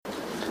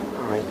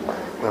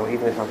Well,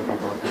 even if other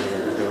people are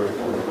in the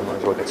room, we might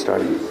as well get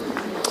started.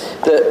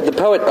 The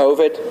poet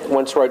Ovid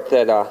once wrote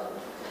that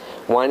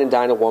wine and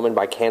dine a woman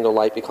by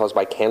candlelight, because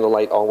by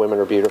candlelight all women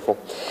are beautiful.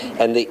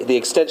 And the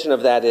extension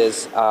of that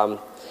is,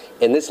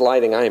 in this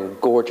lighting, I am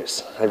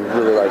gorgeous. I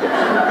really like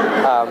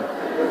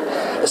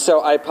it.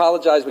 So I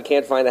apologize, we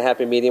can't find a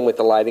happy medium with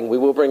the lighting. We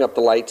will bring up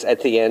the lights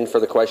at the end for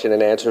the question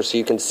and answer so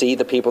you can see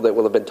the people that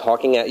will have been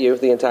talking at you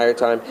the entire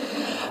time.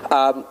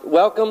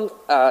 Welcome.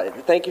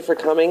 Thank you for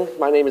coming.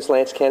 My name is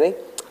Lance Kenny.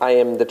 I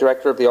am the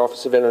director of the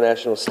Office of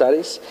International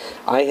Studies.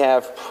 I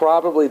have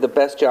probably the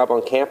best job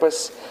on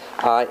campus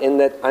in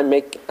that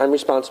I'm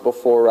responsible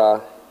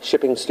for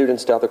shipping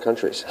students to other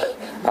countries,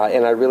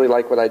 and I really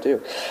like what I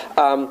do.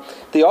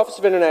 The Office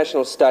of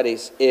International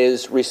Studies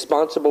is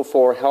responsible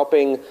for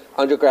helping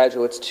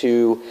undergraduates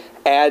to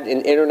add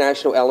an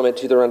international element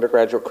to their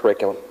undergraduate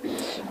curriculum,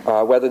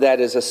 whether that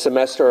is a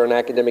semester or an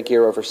academic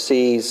year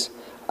overseas,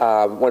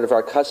 one of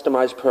our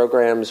customized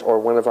programs, or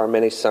one of our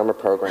many summer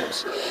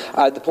programs.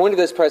 The point of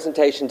this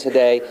presentation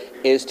today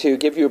is to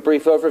give you a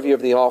brief overview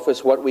of the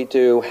office, what we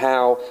do,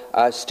 how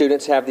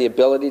students have the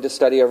ability to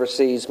study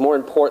overseas. More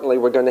importantly,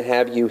 we're going to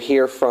have you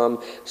hear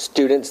from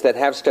students that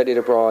have studied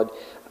abroad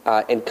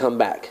and come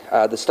back.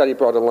 The study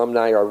abroad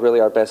alumni are really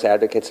our best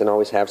advocates and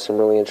always have some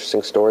really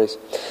interesting stories.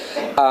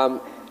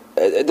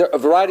 There are a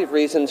variety of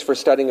reasons for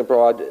studying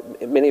abroad,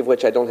 many of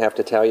which I don't have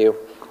to tell you.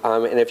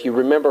 And if you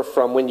remember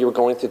from when you were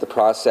going through the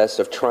process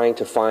of trying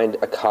to find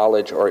a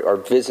college or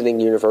visiting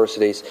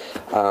universities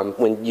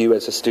when you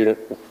as a student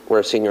were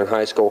a senior in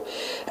high school,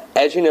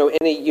 as you know,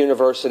 any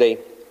university,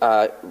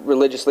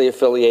 religiously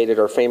affiliated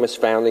or famous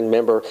founding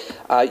member,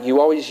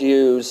 you always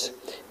use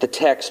the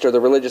text or the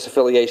religious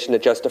affiliation to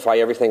justify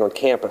everything on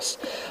campus.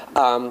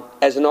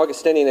 As an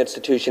Augustinian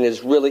institution, it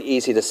is really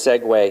easy to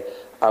segue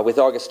with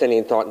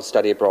Augustinian thought and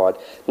study abroad,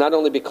 not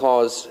only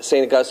because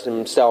St. Augustine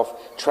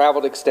himself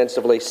traveled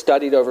extensively,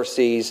 studied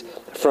overseas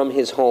from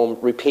his home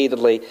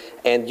repeatedly,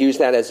 and used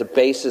that as a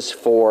basis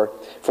for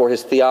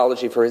his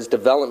theology, for his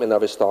development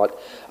of his thought,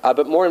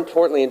 but more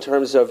importantly in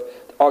terms of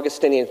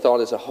Augustinian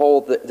thought as a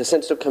whole, the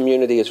sense of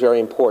community is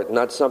very important,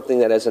 not something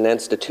that as an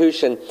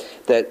institution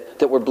that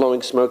we're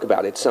blowing smoke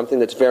about. It's something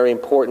that's very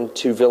important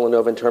to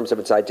Villanova in terms of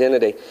its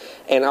identity.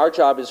 And our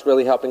job is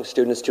really helping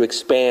students to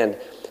expand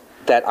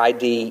that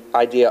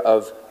idea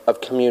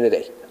of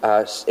community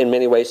in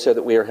many ways so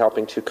that we are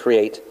helping to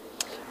create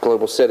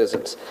global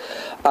citizens.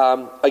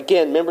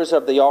 Again, members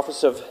of the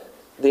Office of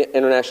the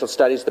International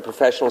Studies, the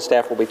professional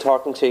staff will be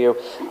talking to you,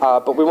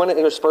 but we want to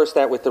intersperse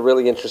that with the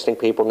really interesting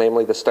people,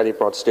 namely the study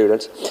abroad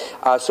students.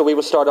 So we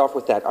will start off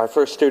with that. Our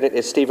first student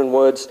is Stephen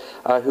Woods,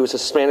 who is a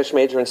Spanish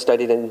major and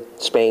studied in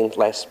Spain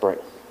last spring.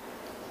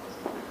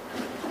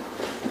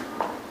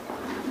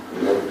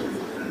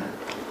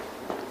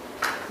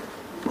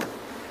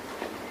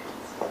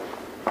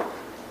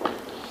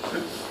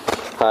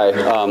 Hi,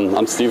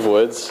 I'm Steve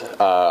Woods.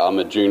 I'm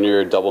a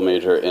junior double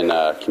major in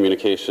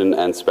communication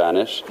and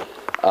Spanish.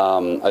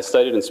 I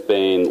studied in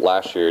Spain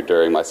last year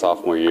during my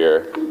sophomore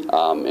year,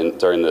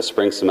 during the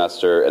spring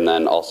semester, and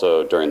then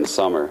also during the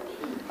summer.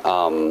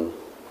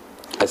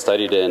 I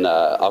studied in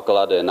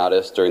Alcalá de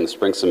Henares during the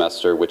spring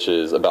semester, which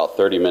is about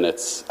 30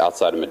 minutes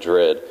outside of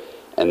Madrid,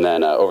 and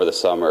then over the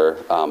summer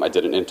I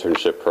did an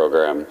internship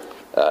program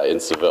in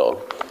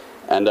Seville.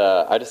 And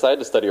I decided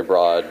to study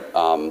abroad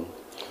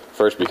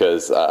first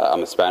because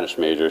I'm a Spanish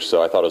major,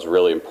 so I thought it was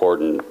really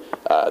important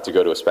to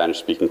go to a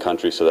Spanish-speaking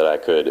country so that I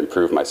could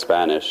improve my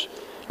Spanish.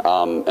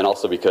 And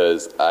also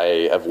because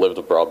I have lived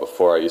abroad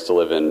before. I used to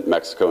live in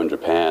Mexico and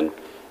Japan,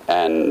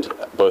 and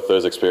both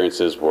those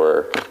experiences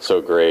were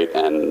so great.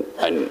 And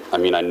I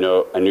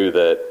knew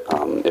that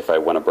if I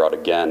went abroad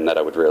again, that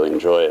I would really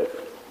enjoy it.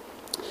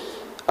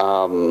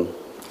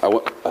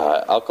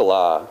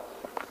 Alcalá,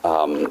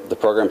 the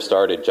program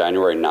started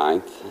January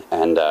 9th,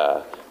 and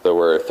there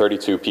were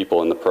 32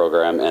 people in the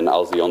program, and I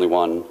was the only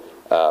one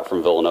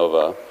from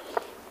Villanova.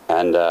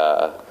 And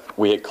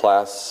we had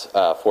class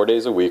 4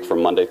 days a week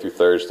from Monday through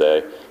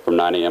Thursday from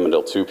 9 a.m.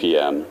 until 2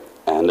 p.m.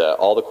 And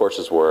all the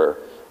courses were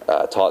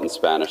taught in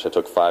Spanish. I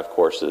took 5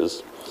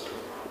 courses.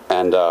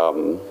 And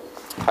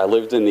I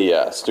lived in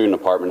the student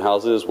apartment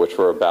houses, which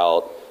were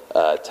about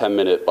a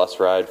 10-minute bus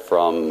ride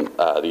from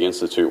the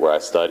institute where I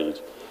studied.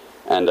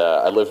 And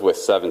I lived with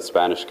 7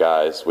 Spanish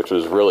guys, which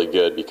was really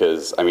good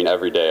because,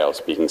 every day I was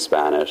speaking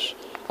Spanish.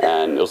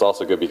 And it was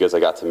also good because I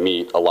got to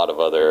meet a lot of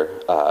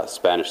other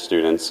Spanish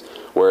students,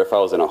 where if I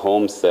was in a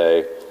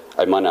homestay,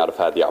 I might not have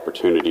had the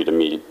opportunity to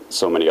meet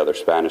so many other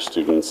Spanish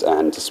students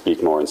and to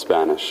speak more in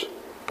Spanish.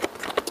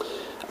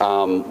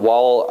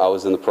 While I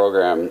was in the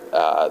program,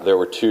 there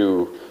were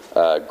 2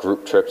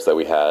 group trips that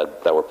we had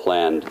that were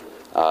planned.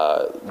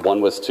 One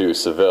was to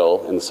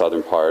Seville in the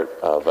southern part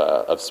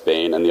of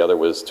Spain, and the other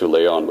was to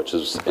León, which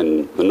is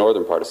in the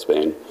northern part of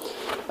Spain.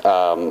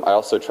 I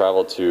also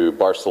traveled to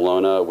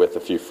Barcelona with a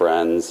few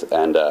friends,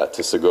 and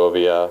to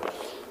Segovia,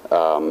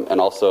 and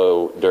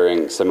also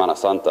during Semana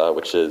Santa,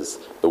 which is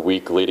the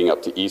week leading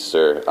up to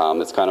Easter.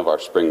 It's kind of our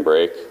spring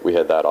break. We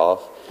had that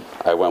off.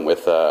 I went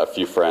with a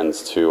few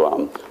friends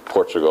to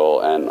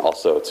Portugal and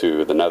also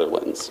to the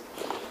Netherlands.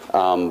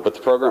 But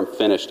the program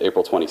finished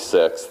April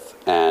 26th,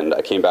 and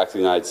I came back to the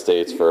United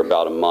States for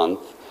about a month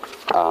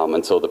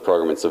until the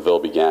program in Seville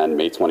began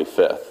May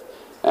 25th.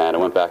 And I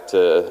went back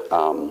to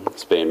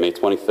Spain May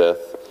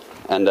 25th.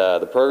 And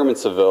the program in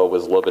Seville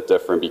was a little bit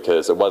different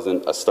because it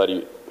wasn't a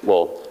study.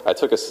 Well, I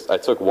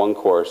took one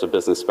course, a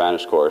business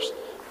Spanish course,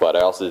 but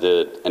I also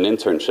did an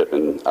internship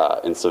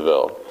in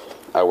Seville.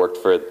 I worked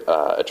for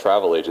a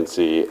travel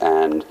agency,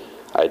 and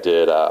I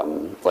did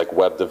like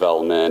web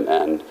development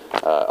and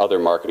other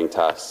marketing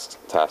tasks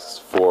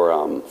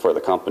for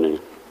the company.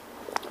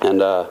 And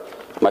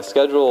my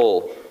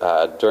schedule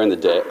during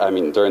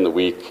the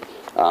week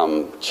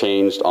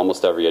changed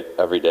almost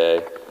every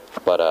day.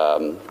 But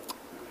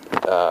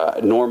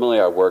normally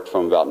I worked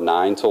from about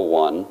 9 till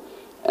 1,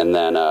 and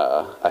then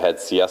I had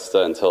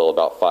siesta until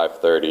about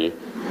 5:30.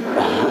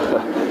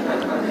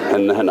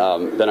 And then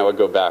I would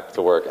go back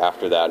to work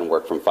after that and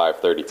work from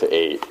 5:30 to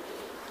 8.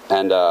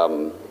 And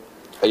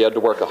you had to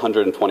work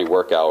 120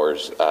 work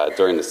hours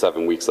during the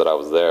 7 weeks that I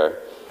was there.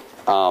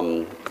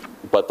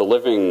 But the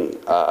living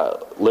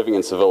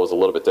in Seville was a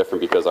little bit different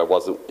because I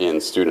wasn't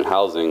in student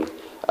housing.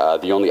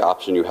 The only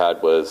option you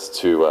had was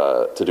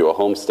to do a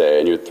homestay,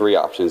 and you had 3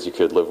 options. You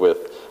could live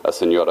with a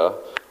señora,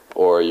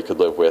 or you could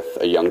live with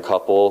a young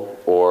couple,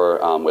 or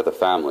with a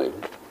family.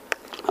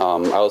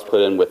 I was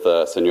put in with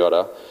a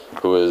señora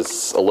who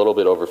was a little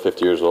bit over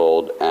 50 years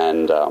old,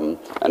 and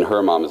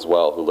her mom as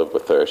well, who lived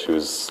with her. She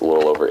was a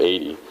little over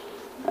 80.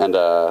 And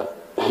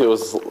it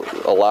was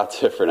a lot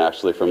different,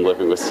 actually, from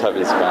living with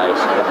 7 Spanish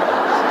guys.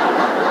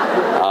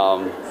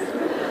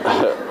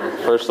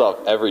 First off,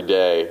 every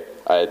day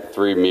I had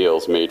 3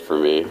 meals made for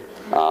me.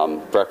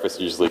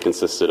 Breakfast usually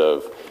consisted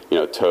of,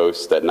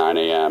 toast at 9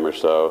 a.m. or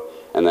so,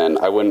 and then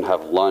I wouldn't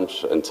have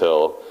lunch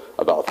until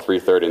about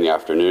 3:30 in the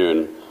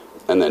afternoon,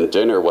 and then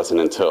dinner wasn't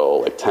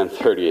until like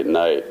 10:30 at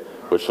night,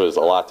 which was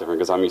a lot different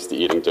because I'm used to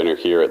eating dinner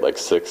here at like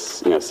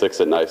 6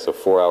 at night, so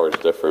 4 hours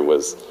different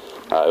was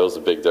a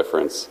big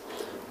difference.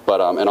 But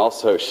and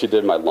also she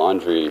did my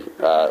laundry.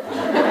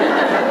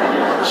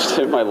 She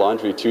did my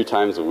laundry 2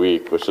 times a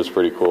week, which was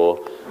pretty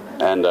cool.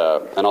 And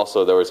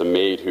also there was a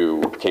maid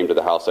who came to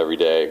the house every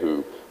day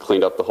who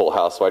cleaned up the whole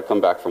house. So I'd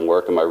come back from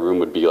work and my room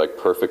would be like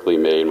perfectly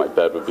made. My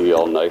bed would be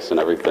all nice and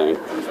everything.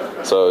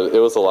 So it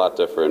was a lot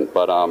different.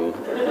 But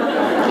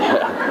yeah.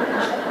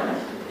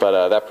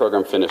 But that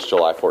program finished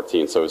July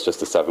 14th, so it was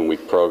just a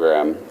 7-week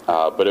program.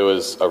 But it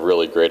was a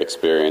really great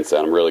experience,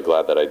 and I'm really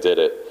glad that I did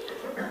it.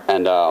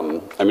 And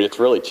it's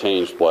really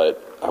changed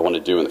what I want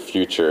to do in the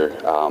future.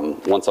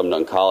 Once I'm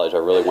done college, I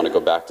really want to go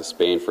back to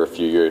Spain for a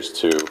few years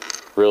to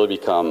really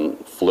become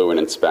fluent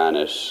in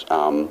Spanish.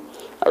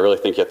 I really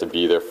think you have to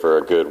be there for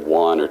a good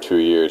 1 or 2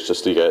 years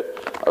just to get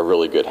a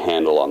really good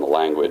handle on the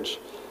language.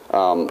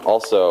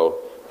 Also,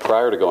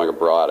 prior to going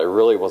abroad, I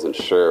really wasn't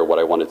sure what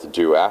I wanted to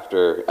do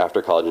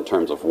after college in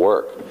terms of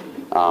work.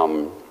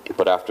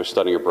 But after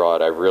studying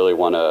abroad, I really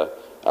want to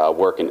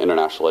work in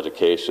international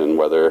education,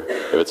 whether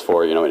if it's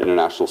for an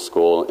international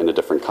school in a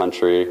different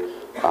country,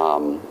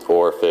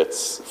 or if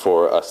it's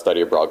for a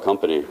study abroad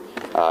company.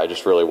 I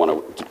just really want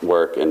to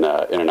work in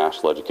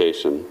international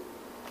education.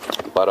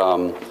 But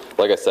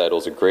like I said, it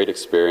was a great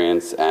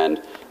experience,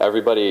 and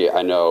everybody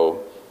I knew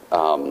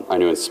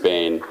in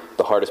Spain,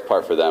 the hardest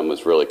part for them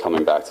was really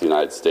coming back to the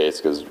United States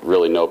because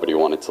really nobody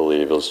wanted to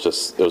leave. It was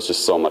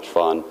just so much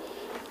fun.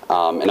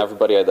 And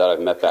everybody that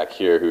I've met back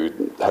here who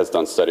has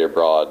done study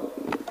abroad,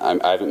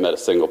 I haven't met a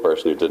single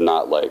person who did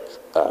not like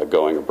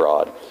going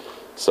abroad.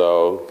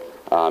 So,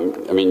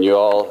 you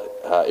all,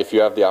 if you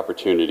have the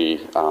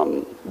opportunity,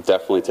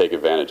 definitely take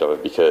advantage of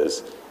it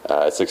because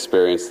it's an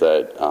experience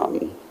that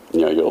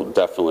you'll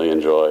definitely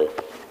enjoy,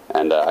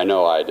 and I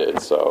know I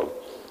did. So,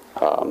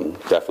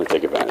 definitely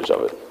take advantage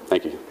of it.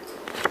 Thank you.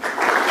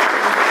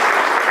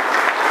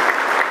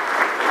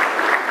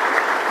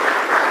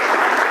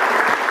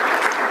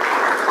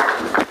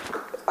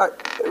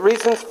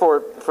 Reasons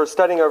for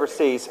studying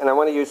overseas, and I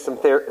want to use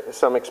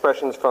some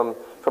expressions from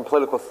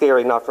political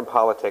theory, not from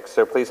politics,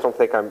 so please don't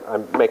think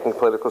I'm making a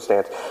political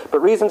stance.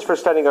 But reasons for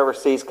studying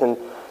overseas can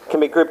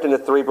be grouped into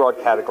 3 broad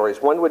categories.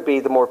 One would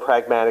be the more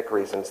pragmatic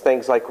reasons,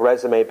 things like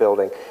resume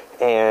building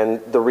and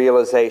the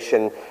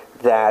realization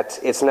that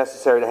it's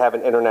necessary to have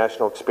an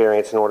international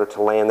experience in order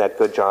to land that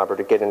good job or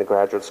to get into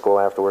graduate school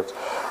afterwards.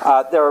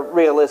 There are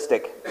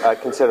realistic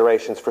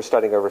considerations for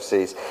studying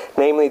overseas,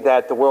 namely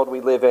that the world we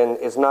live in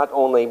is not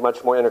only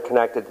much more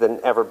interconnected than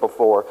ever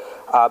before,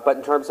 but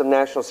in terms of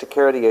national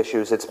security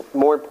issues, it's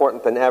more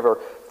important than ever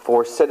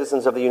for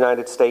citizens of the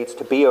United States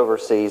to be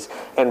overseas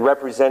and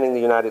representing the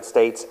United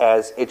States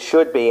as it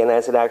should be and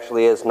as it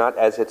actually is, not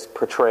as it's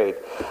portrayed.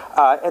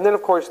 And then,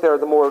 of course, there are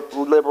the more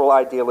liberal,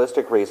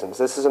 idealistic reasons.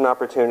 This is an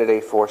opportunity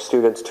for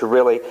students to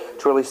really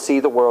see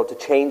the world, to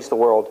change the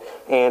world,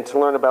 and to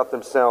learn about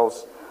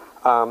themselves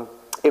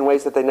in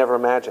ways that they never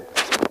imagined.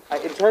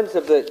 In terms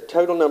of the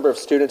total number of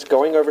students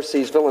going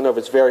overseas, Villanova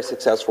is very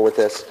successful with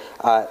this.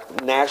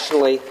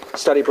 Nationally,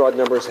 study abroad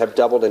numbers have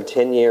doubled in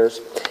 10 years.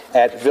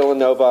 At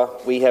Villanova,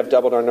 we have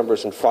doubled our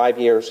numbers in 5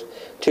 years,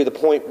 to the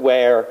point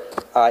where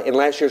in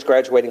last year's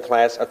graduating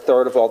class, a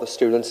third of all the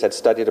students had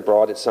studied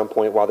abroad at some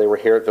point while they were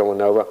here at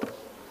Villanova.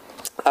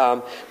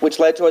 Which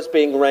led to us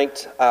being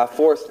ranked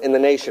 4th in the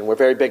nation. We're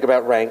very big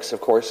about ranks,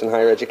 of course, in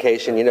higher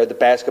education. You know the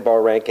basketball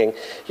ranking.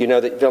 You know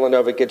that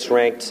Villanova gets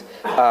ranked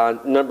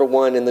number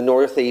 1 in the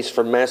Northeast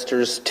for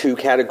Masters 2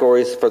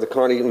 categories for the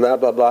Carnegie, blah,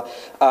 blah, blah.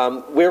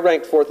 We're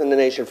ranked 4th in the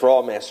nation for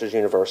all Masters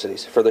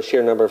universities for the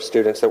sheer number of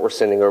students that we're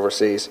sending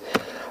overseas.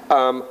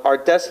 Our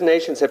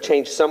destinations have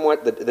changed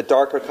somewhat. The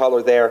darker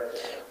color there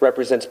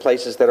represents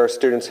places that our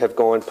students have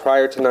gone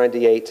prior to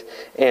 98,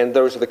 and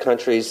those are the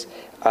countries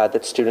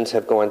that students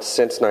have gone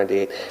since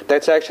 98.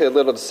 That's actually a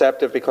little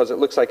deceptive because it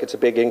looks like it's a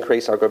big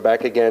increase. I'll go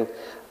back again.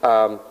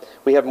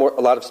 We have a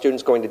lot of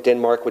students going to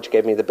Denmark, which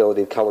gave me the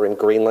ability to color in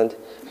Greenland,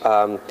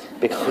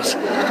 because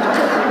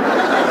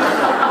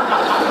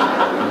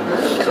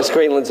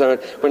Greenland's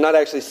owned. We're not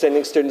actually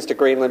sending students to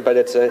Greenland, but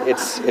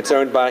it's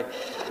owned by.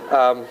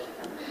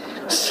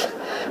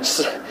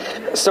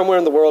 Somewhere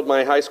in the world,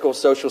 my high school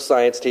social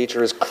science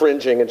teacher is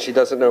cringing, and she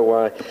doesn't know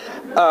why.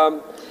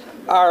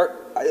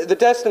 The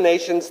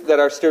destinations that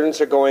our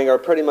students are going are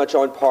pretty much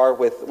on par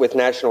with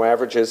national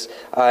averages.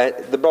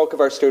 The bulk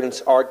of our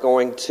students are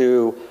going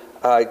to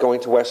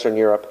Western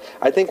Europe.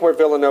 I think where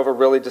Villanova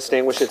really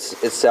distinguishes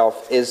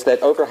itself is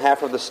that over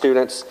half of the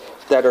students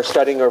that are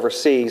studying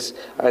overseas,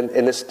 and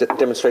this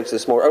demonstrates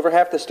this more, over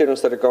half the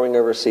students that are going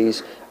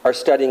overseas are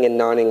studying in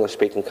non-English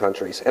speaking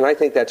countries. And I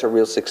think that's a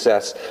real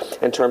success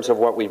in terms of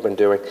what we've been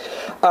doing.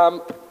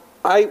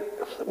 I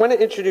want to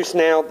introduce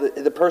now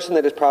the person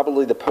that is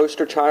probably the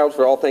poster child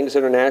for all things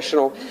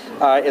international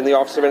in the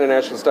Office of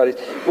International Studies.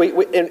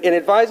 In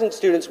advising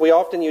students, we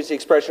often use the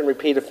expression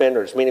repeat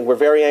offenders, meaning we're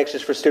very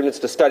anxious for students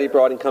to study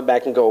abroad and come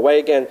back and go away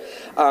again.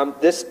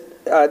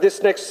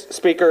 This next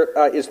speaker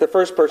is the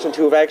first person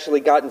to have actually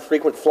gotten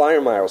frequent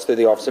flyer miles through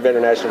the Office of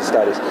International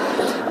Studies.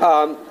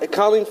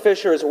 Colleen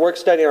Fisher is a work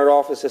study in our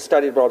office, has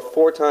studied abroad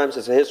 4 times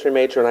as a history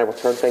major, and I will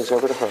turn things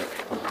over to her.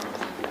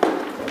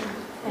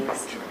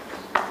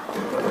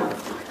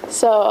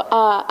 So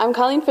I'm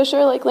Colleen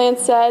Fisher, like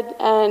Lance said,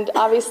 and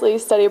obviously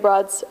study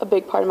abroad's a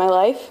big part of my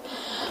life.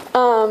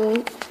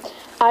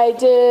 I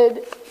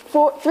did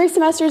 3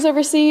 semesters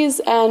overseas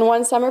and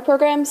 1 summer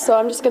program, so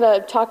I'm just going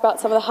to talk about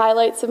some of the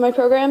highlights of my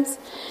programs.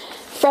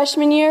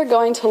 Freshman year,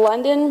 going to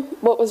London,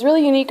 what was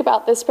really unique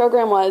about this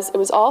program was it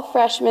was all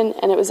freshmen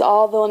and it was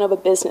all Villanova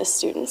business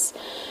students.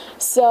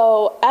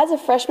 So as a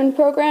freshman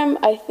program,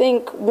 I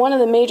think one of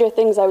the major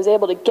things I was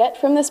able to get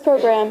from this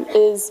program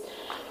is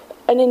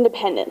an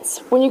independence.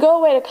 When you go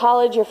away to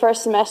college your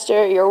first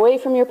semester, you're away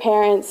from your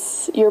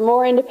parents, you're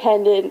more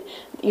independent,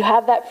 you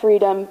have that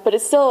freedom, but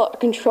it's still a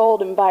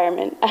controlled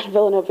environment at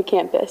Villanova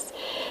campus.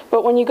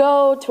 But when you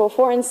go to a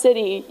foreign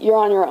city, you're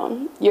on your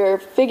own. You're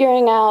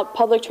figuring out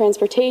public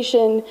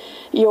transportation,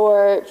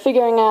 you're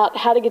figuring out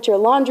how to get your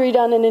laundry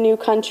done in a new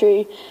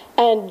country,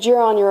 and you're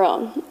on your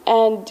own.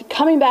 And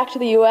coming back to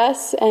the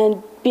U.S.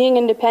 and being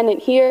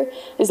independent here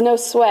is no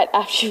sweat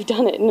after you've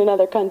done it in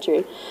another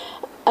country.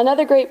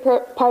 Another great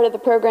part of the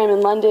program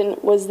in London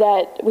was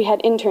that we had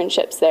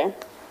internships there.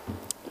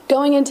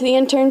 Going into the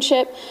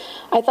internship,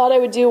 I thought I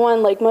would do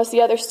one like most of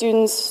the other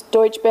students,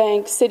 Deutsche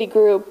Bank,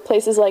 Citigroup,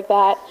 places like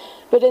that.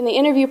 But in the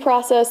interview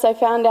process, I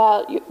found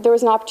out there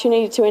was an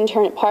opportunity to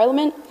intern at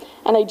Parliament,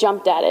 and I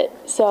jumped at it.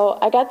 So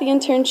I got the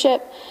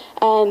internship,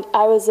 and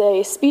I was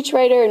a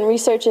speechwriter and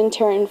research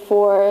intern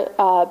for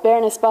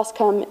Baroness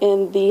Buscombe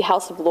in the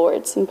House of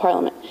Lords in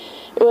Parliament.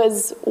 It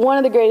was one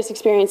of the greatest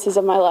experiences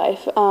of my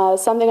life,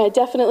 something I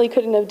definitely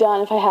couldn't have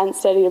done if I hadn't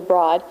studied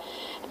abroad.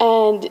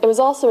 And it was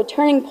also a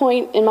turning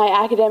point in my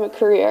academic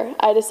career.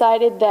 I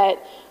decided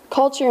that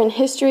culture and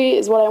history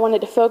is what I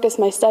wanted to focus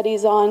my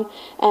studies on,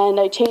 and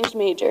I changed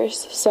majors,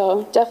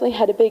 so definitely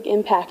had a big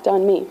impact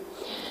on me.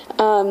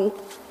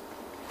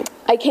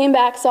 I came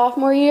back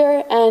sophomore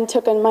year and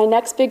took on my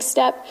next big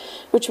step,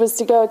 which was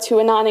to go to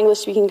a non-English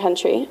speaking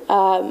country.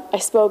 I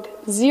spoke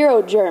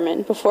 0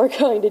 German before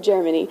going to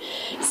Germany.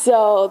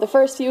 So the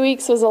first few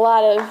weeks was a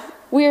lot of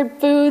weird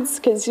foods,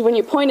 because when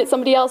you point at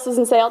somebody else's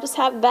and say, I'll just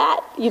have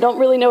that, you don't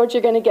really know what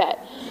you're going to get.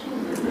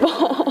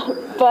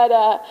 But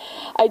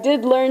I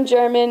did learn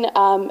German,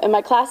 and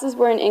my classes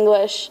were in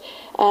English,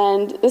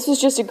 and this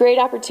was just a great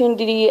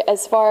opportunity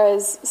as far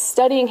as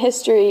studying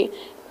history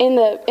in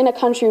a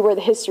country where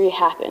the history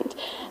happened.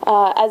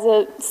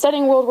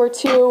 Studying World War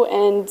II,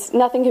 and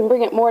nothing can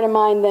bring it more to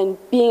mind than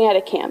being at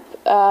a camp.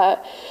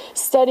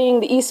 Studying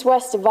the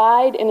East-West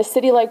divide in a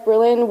city like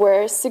Berlin,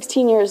 where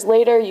 16 years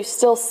later you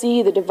still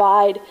see the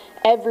divide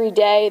every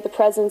day, the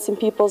presence in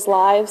people's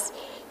lives.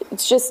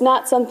 It's just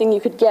not something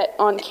you could get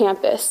on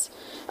campus.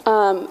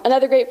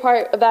 Another great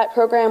part of that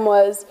program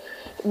was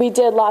we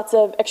did lots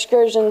of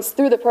excursions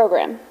through the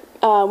program.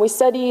 We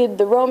studied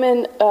the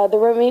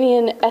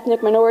Romanian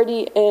ethnic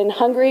minority in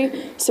Hungary,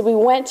 so we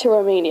went to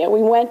Romania,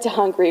 we went to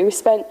Hungary, we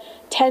spent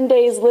 10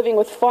 days living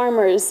with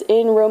farmers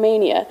in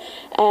Romania,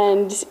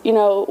 and you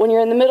know, when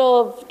you're in the middle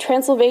of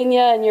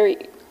Transylvania and you're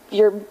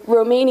your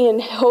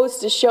Romanian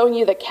host is showing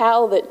you the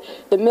cow that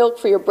the milk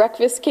for your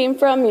breakfast came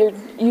from,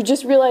 you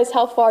just realize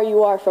how far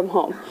you are from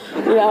home,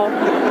 you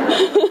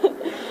know.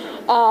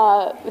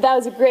 That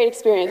was a great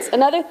experience.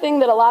 Another thing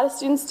that a lot of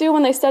students do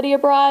when they study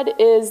abroad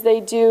is they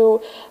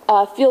do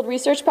field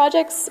research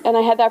projects, and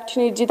I had the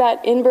opportunity to do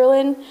that in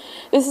Berlin.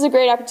 This is a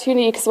great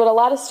opportunity because what a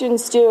lot of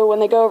students do when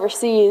they go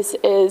overseas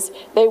is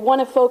they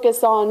want to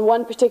focus on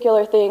one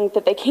particular thing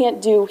that they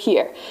can't do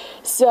here.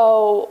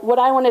 So what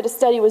I wanted to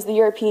study was the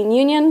European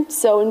Union.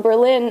 So in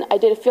Berlin, I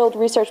did a field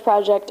research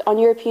project on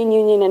European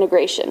Union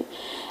integration.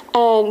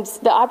 And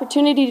the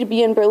opportunity to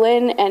be in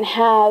Berlin and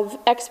have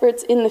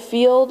experts in the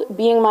field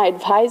being my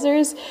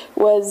advisors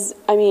was,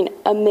 I mean,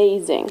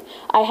 amazing.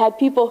 I had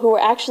people who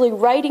were actually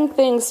writing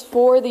things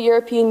for the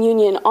European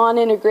Union on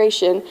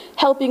integration,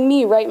 helping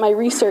me write my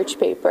research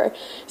paper.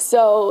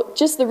 So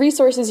just the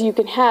resources you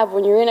can have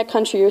when you're in a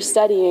country you're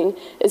studying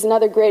is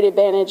another great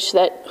advantage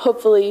that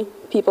hopefully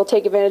people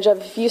take advantage of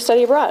if you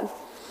study abroad.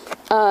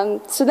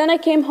 So then I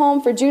came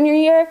home for junior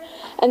year,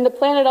 and the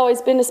plan had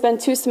always been to spend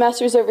 2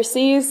 semesters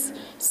overseas.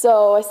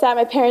 So I sat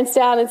my parents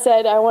down and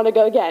said, I want to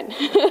go again.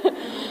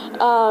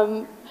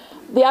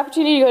 The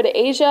opportunity to go to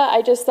Asia,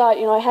 I just thought,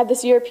 I had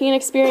this European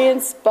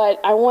experience, but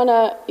I want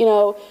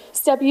to,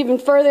 step even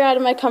further out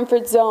of my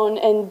comfort zone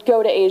and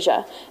go to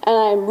Asia. And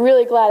I'm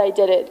really glad I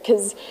did it,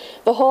 because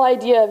the whole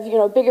idea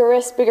of, bigger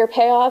risks, bigger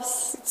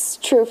payoffs, it's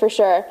true for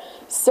sure.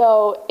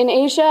 So in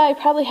Asia, I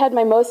probably had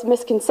my most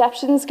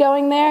misconceptions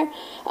going there.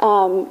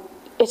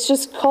 It's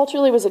just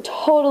culturally was a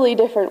totally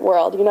different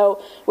world.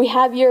 We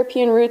have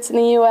European roots in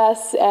the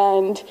U.S.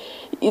 and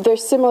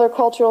there's similar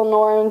cultural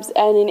norms.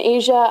 And in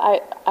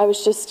Asia, I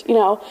was just,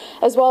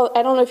 as well,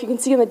 I don't know if you can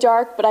see in the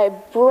dark, but I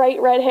have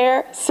bright red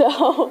hair.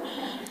 So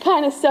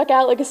kind of stuck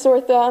out like a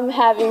sore thumb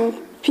having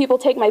people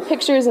take my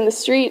pictures in the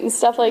street and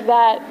stuff like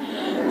that.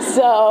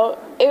 So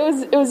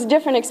it was a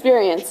different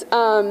experience,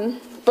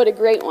 but a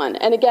great one.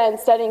 And again,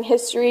 studying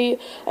history,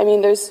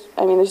 there's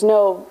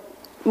no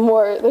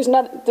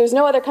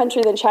other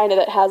country than China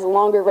that has a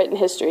longer written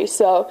history,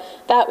 so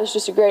that was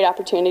just a great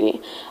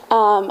opportunity.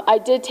 I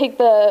did take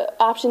the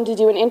option to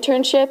do an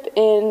internship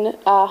in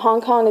Hong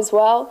Kong as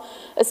well,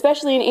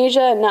 especially in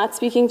Asia and not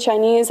speaking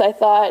Chinese. I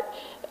thought,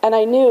 and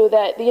I knew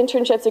that the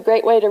internship's a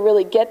great way to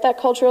really get that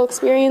cultural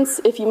experience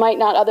if you might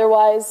not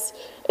otherwise.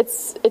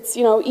 It's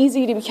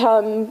easy to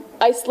become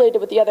isolated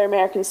with the other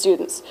American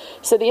students.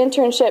 So the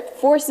internship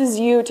forces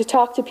you to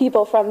talk to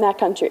people from that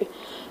country.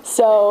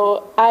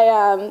 So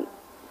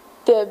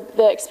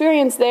the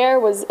experience there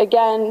was,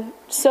 again,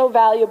 so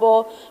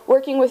valuable.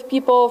 Working with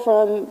people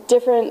from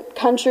different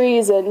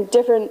countries and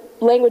different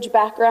language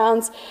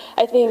backgrounds,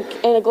 I think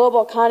in a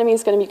global economy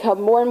is going to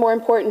become more and more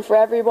important for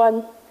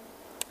everyone.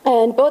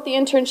 And both the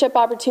internship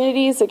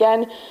opportunities,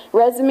 again,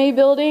 resume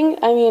building.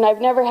 I've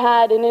never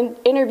had an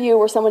interview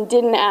where someone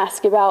didn't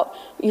ask about,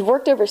 you've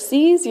worked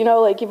overseas, you've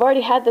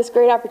already had this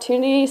great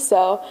opportunity,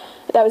 so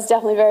that was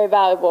definitely very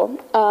valuable.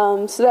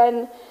 So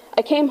then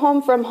I came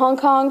home from Hong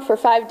Kong for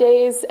 5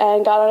 days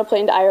and got on a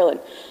plane to Ireland.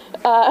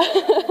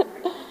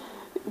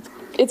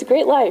 It's a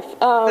great life.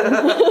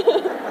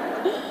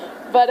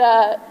 But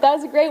that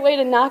was a great way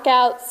to knock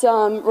out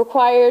some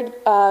required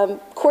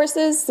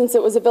courses since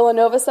it was a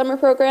Villanova summer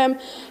program.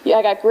 Yeah,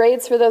 I got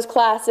grades for those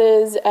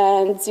classes,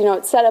 and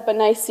it set up a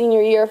nice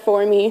senior year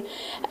for me.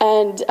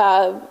 And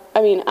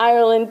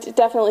Ireland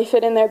definitely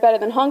fit in there better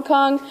than Hong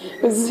Kong.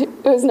 It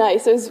was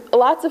nice. It was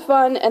lots of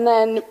fun,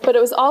 but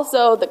it was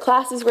also the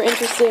classes were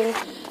interesting.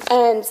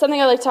 And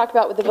something I like to talk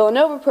about with the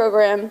Villanova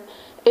program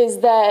is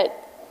that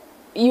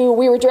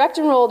we were direct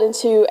enrolled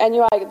into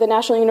NUI, the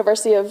National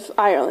University of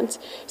Ireland.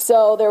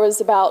 So there was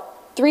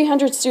about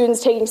 300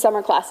 students taking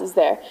summer classes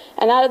there.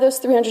 And out of those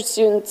 300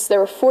 students, there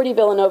were 40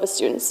 Villanova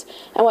students.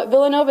 And what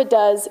Villanova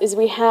does is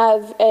we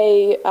have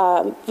a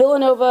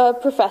Villanova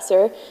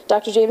professor,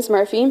 Dr. James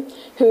Murphy,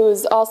 who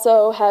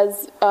also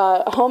has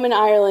a home in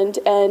Ireland,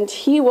 and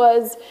he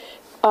was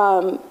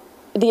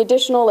the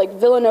additional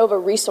Villanova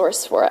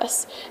resource for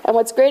us. And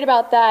what's great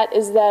about that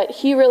is that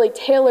he really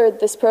tailored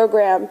this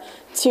program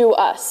to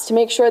us to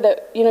make sure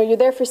that you're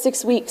there for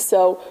 6 weeks.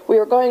 So we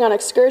were going on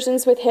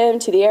excursions with him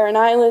to the Aran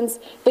Islands,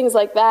 things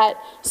like that,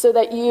 so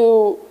that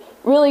you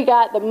really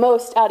got the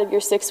most out of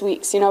your 6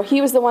 weeks. He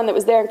was the one that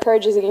was there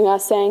encouraging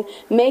us, saying,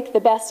 make the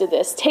best of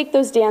this. Take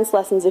those dance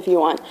lessons if you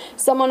want.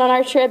 Someone on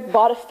our trip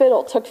bought a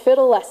fiddle, took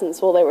fiddle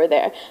lessons while they were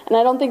there. And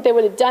I don't think they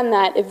would have done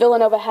that if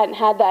Villanova hadn't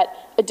had that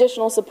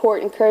additional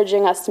support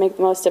encouraging us to make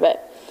the most of it.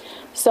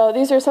 So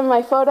these are some of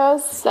my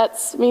photos.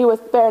 That's me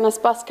with Baroness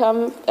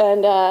Buscombe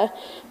and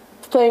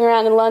playing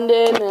around in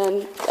London,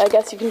 and I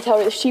guess you can tell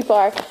where the sheep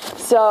are.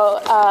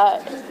 So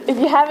if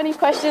you have any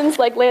questions,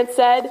 like Lance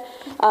said,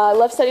 I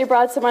love study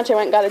abroad so much I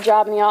went and got a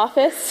job in the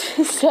office.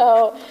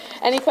 So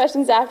any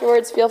questions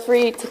afterwards, feel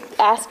free to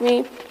ask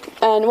me.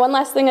 And one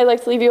last thing I'd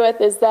like to leave you with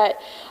is that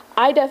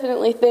I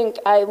definitely think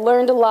I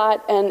learned a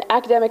lot and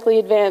academically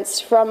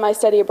advanced from my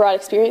study abroad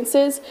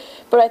experiences,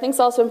 but I think it's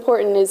also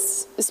important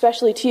is,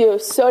 especially to you,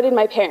 so did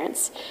my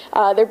parents.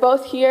 They're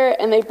both here,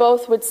 and they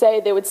both would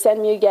say they would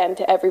send me again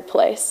to every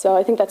place, so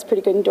I think that's a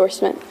pretty good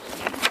endorsement.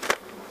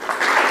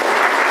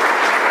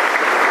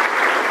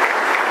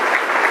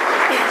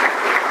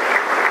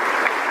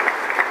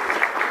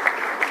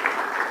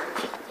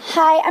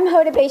 Hi, I'm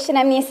Hoda Bashan.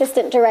 I'm the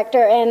Assistant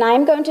Director, and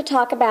I'm going to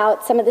talk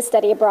about some of the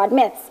study abroad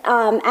myths.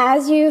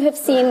 As you have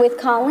seen with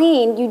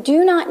Colleen, you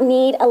do not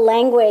need a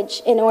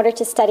language in order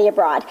to study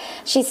abroad.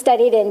 She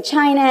studied in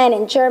China and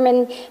in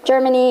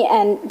Germany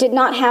and did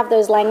not have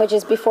those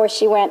languages before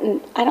she went,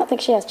 and I don't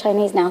think she has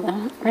Chinese now,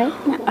 though,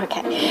 right? No?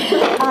 Okay.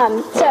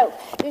 So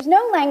there's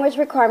no language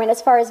requirement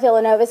as far as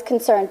Villanova is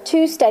concerned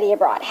to study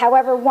abroad.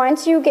 However,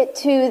 once you get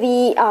to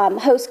the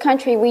host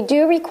country, we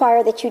do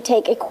require that you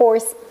take a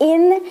course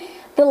in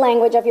the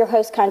language of your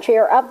host country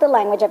or of the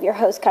language of your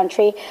host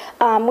country.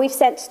 We've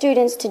sent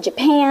students to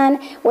Japan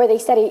where they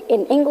study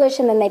in English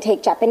and then they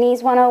take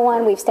Japanese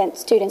 101. We've sent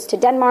students to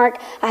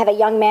Denmark. I have a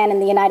young man in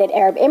the United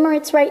Arab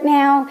Emirates right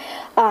now.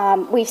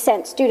 We've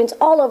sent students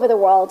all over the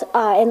world,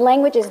 and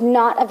language is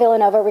not a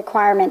Villanova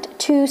requirement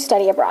to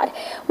study abroad.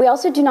 We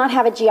also do not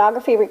have a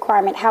geography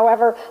requirement.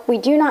 However, we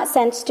do not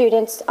send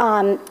students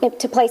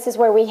to places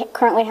where we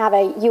currently have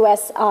a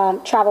U.S.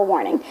 Travel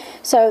warning.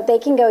 So they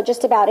can go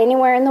just about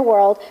anywhere in the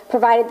world,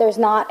 provided there's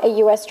not a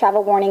U.S.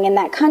 travel warning in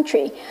that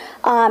country.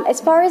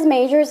 As far as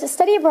majors,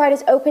 study abroad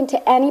is open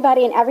to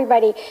anybody and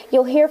everybody.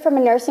 You'll hear from a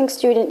nursing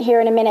student here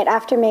in a minute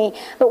after me,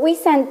 but we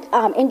send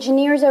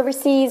engineers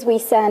overseas, we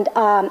send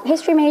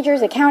history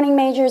majors, accounting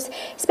majors,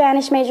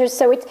 Spanish majors,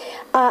 so it's,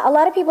 a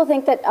lot of people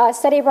think that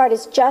study abroad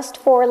is just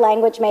for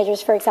language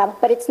majors, for example,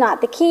 but it's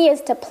not. The key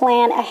is to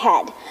plan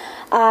ahead.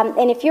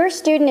 And if your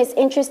student is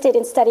interested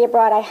in study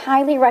abroad, I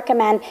highly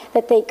recommend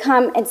that they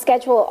come and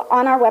schedule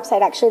on our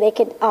website. Actually, they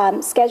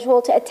could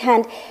schedule to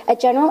attend a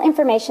general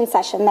information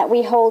session that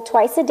we hold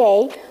twice a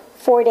day,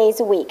 4 days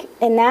a week.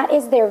 And that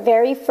is their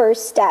very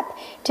first step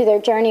to their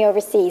journey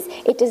overseas.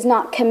 It does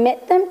not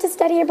commit them to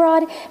study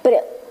abroad,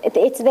 but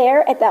it's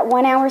there at that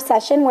 1 hour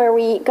session where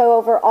we go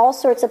over all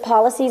sorts of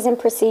policies and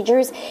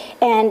procedures.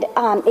 And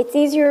it's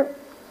easier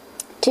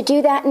to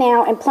do that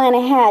now and plan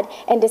ahead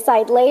and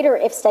decide later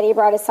if study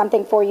abroad is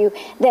something for you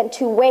than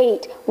to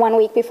wait 1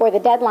 week before the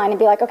deadline and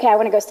be like, okay, I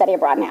want to go study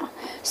abroad now.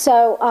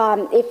 So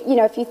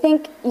if you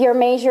think your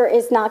major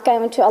is not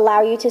going to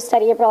allow you to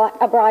study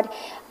abroad,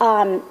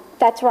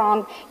 that's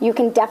wrong. You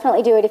can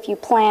definitely do it if you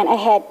plan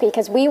ahead,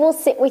 because we will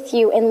sit with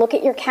you and look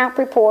at your CAP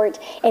report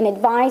and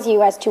advise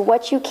you as to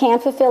what you can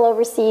fulfill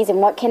overseas and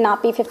what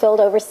cannot be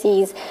fulfilled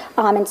overseas,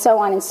 and so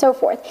on and so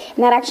forth.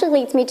 And that actually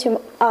leads me to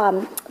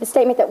the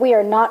statement that we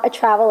are not a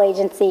travel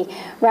agency.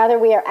 Rather,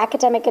 we are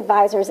academic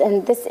advisors,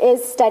 and this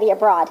is study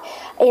abroad.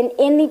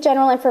 In the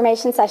general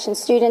information session,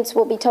 students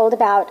will be told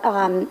about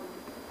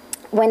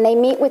when they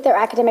meet with their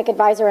academic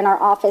advisor in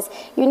our office,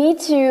 you need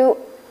to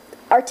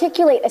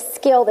articulate a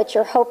skill that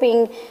you're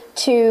hoping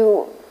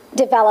to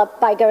develop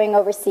by going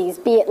overseas,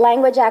 be it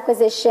language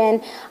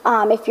acquisition.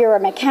 If you're a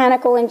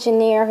mechanical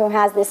engineer who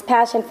has this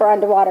passion for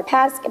underwater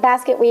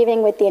basket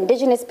weaving with the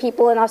indigenous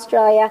people in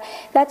Australia,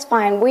 that's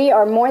fine. We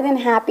are more than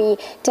happy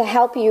to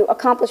help you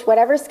accomplish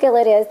whatever skill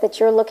it is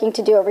that you're looking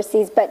to do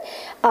overseas. But,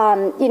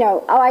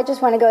 I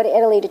just want to go to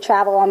Italy to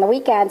travel on the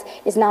weekends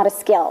is not a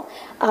skill.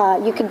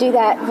 You could do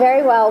that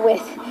very well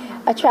with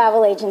a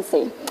travel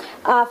agency.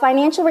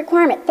 Financial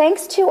requirement.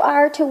 Thanks to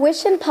our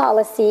tuition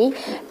policy,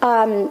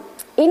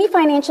 any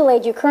financial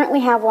aid you currently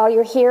have while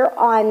you're here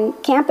on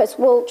campus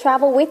will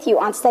travel with you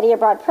on study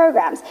abroad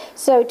programs.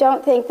 So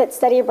don't think that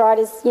study abroad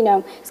is,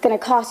 it's going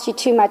to cost you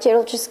too much.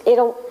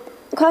 It'll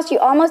cost you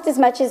almost as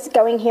much as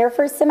going here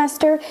for a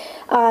semester.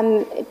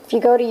 If you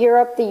go to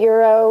Europe, the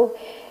euro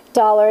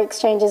dollar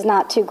exchange is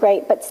not too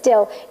great, but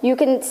still, you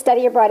can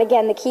study abroad.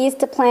 Again, the key is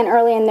to plan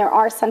early, and there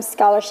are some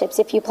scholarships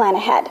if you plan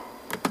ahead.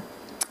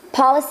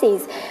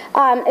 Policies.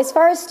 As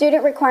far as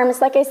student requirements,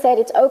 like I said,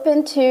 it's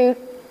open to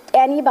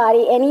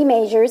anybody, any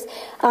majors.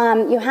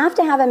 You have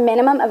to have a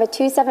minimum of a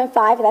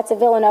 275. That's a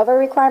Villanova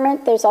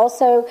requirement. There's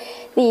also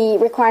the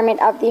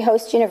requirement of the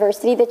host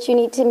university that you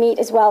need to meet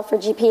as well for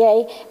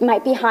GPA. It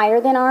might be higher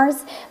than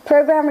ours.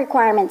 Program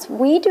requirements.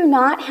 We do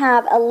not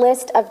have a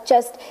list of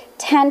just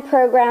 10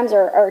 programs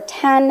or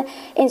 10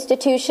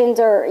 institutions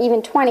or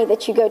even 20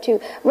 that you go to.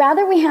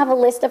 Rather, we have a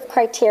list of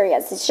criteria.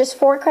 It's just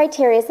 4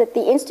 criteria that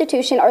the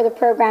institution or the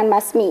program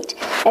must meet.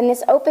 And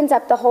this opens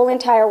up the whole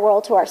entire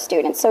world to our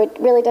students. So it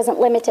really doesn't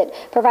limit it,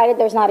 provided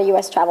there's not a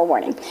U.S. travel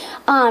warning.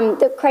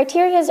 The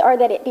criteria are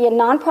that it be a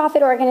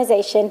nonprofit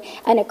organization,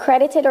 an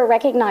accredited or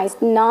recognized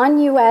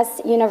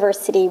non-U.S.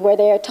 university where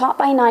they are taught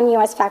by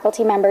non-U.S.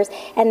 faculty members,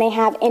 and they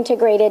have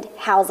integrated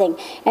housing.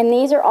 And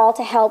these are all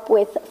to help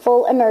with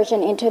full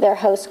immersion into their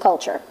host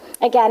culture.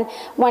 Again,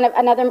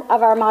 another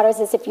of our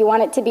mottos is if you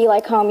want it to be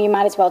like home, you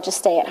might as well just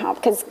stay at home,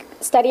 because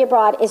study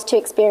abroad is to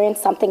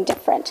experience something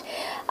different.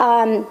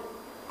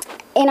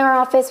 In our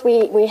office,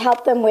 we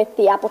help them with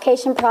the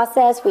application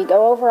process. We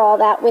go over all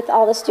that with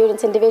all the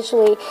students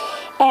individually.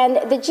 And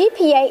the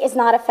GPA is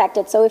not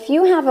affected. So if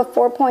you have a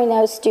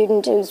 4.0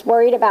 student who's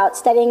worried about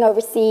studying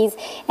overseas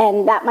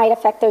and that might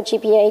affect their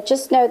GPA,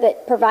 just know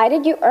that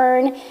provided you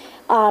earn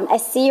a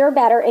C or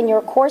better in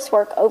your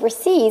coursework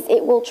overseas,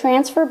 it will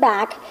transfer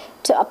back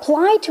to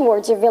apply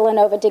towards your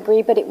Villanova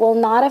degree, but it will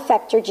not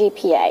affect your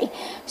GPA.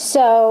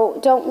 So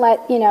don't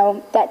let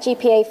that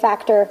GPA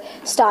factor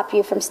stop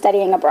you from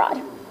studying abroad.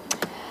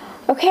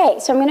 Okay,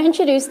 so I'm going to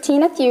introduce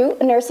Tina Thew,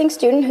 a nursing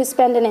student who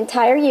spent an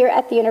entire year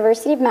at the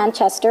University of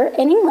Manchester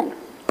in England.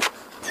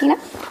 Tina?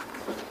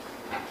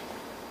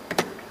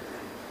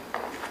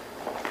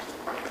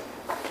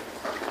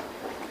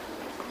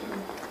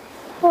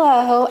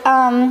 Hello,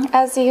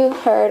 as you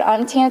heard,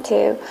 I'm Tina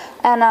Thew,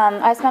 and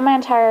I spent my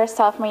entire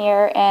sophomore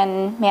year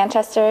in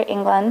Manchester,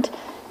 England,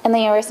 in the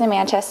University of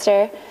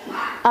Manchester.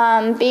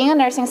 Being a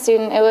nursing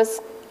student,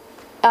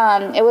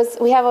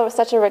 we have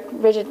such a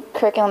rigid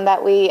curriculum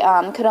that we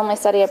could only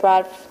study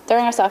abroad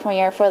during our sophomore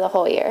year for the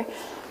whole year.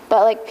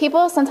 But like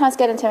people sometimes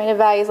get intimidated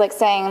by like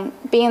saying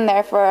being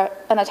there for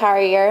an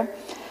entire year.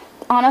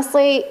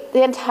 Honestly,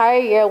 the entire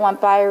year went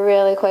by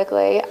really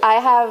quickly. I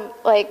have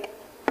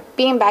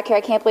being back here,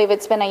 I can't believe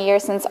it's been a year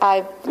since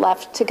I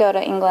left to go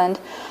to England.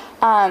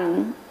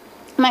 My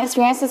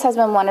experiences has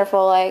been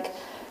wonderful.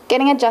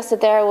 Getting adjusted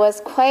there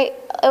was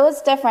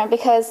different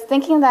because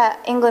thinking that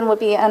England would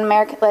be an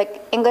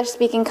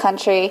English-speaking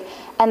country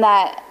and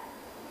that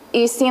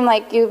you seem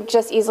like you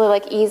just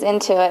easily ease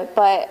into it,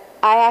 but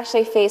I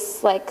actually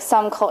faced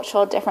some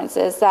cultural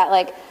differences that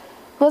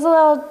was a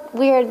little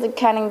weird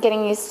kind of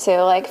getting used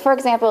to. For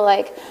example,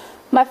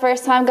 my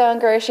first time going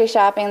grocery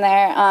shopping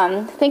there,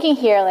 thinking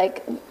here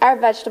our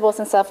vegetables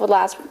and stuff would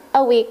last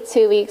a week,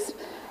 2 weeks,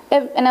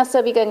 and it'll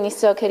still be good and you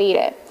still could eat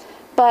it.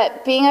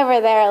 But being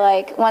over there,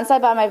 once I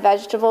bought my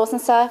vegetables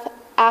and stuff,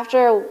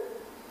 after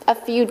a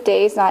few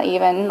days, not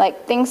even,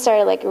 things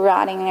started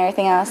rotting and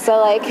everything else.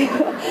 So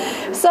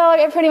so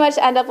I pretty much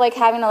end up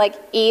having to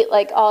eat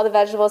all the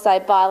vegetables I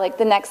bought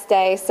the next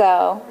day.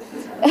 So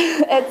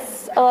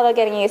it's a little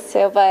getting used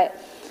to, but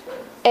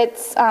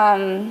it's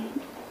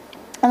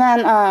and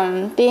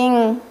then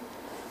being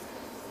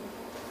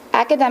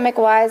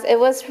academic-wise,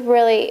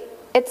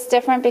 it's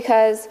different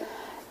because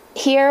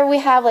here we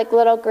have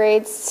little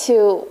grades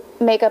to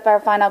make up our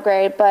final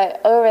grade, but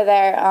over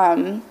there,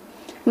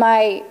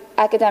 my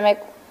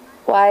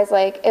academic-wise,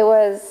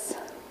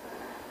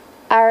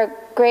 our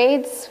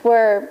grades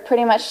were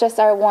pretty much just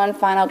our one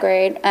final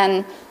grade,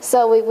 and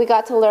so we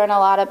got to learn a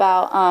lot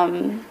about,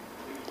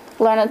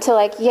 you have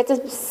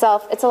to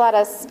it's a lot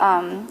of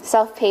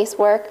self-paced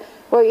work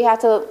where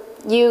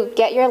you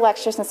get your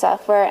lectures and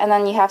stuff, and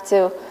then you have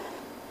to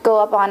go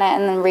up on it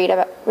and then read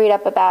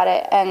up about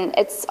it, and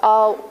it's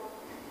all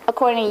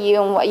according to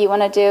you and what you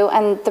want to do,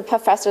 and the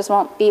professors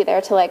won't be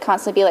there to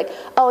constantly be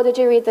oh, did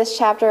you read this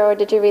chapter, or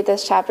did you read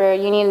this chapter,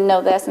 you need to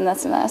know this and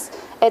this and this.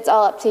 It's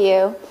all up to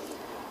you.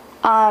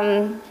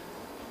 And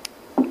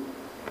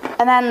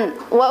then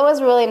what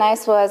was really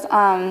nice was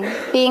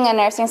being a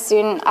nursing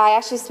student, I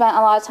actually spent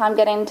a lot of time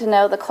getting to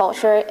know the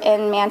culture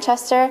in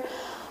Manchester.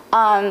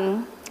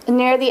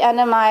 Near the end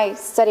of my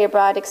study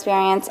abroad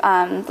experience,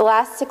 the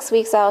last 6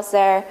 weeks I was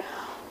there,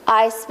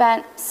 I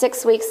spent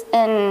 6 weeks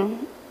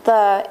in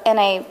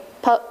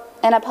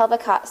a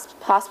public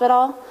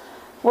hospital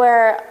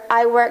where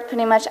I worked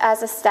pretty much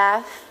as a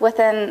staff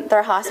within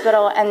their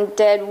hospital and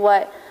did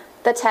what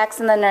the techs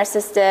and the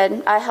nurses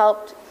did. I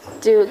helped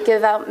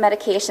give out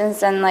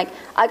medications, and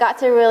I got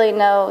to really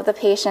know the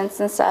patients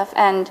and stuff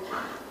and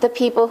the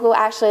people who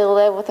actually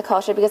live with the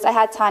culture because I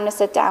had time to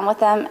sit down with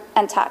them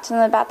and talk to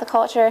them about the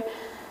culture,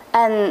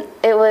 and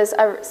it was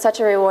such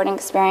a rewarding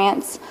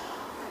experience.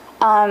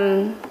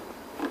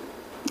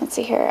 Let's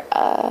see here.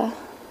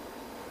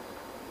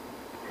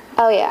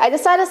 I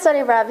decided to study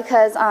abroad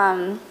because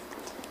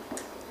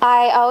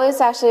I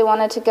always actually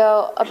wanted to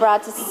go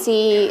abroad to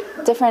see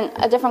a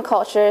different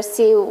culture,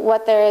 see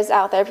what there is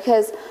out there,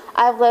 because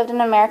I've lived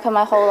in America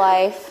my whole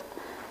life.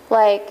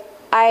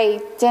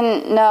 I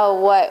didn't know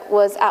what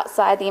was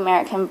outside the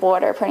American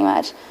border, pretty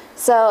much.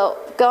 So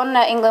going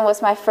to England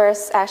was my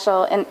first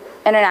actual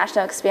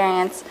international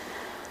experience.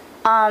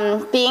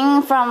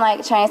 Being from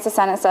Chinese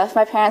descent and stuff,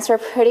 my parents were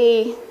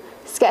pretty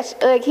sketch.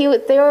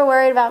 They were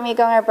worried about me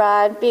going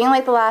abroad. Being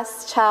the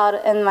last child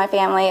in my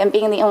family and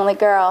being the only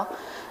girl,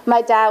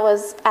 my dad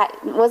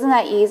wasn't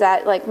at ease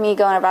at me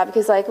going abroad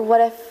because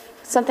what if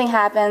something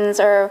happens,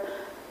 or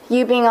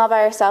you being all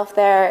by yourself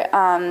there?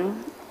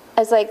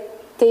 It's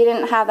they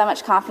didn't have that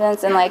much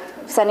confidence in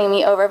sending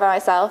me over by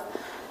myself.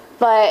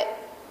 But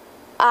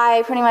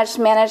I pretty much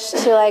managed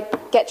to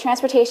get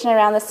transportation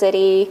around the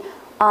city,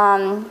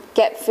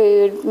 get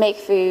food, make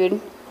food.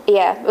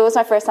 Yeah, it was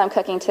my first time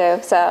cooking too,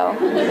 so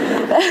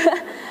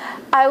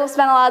I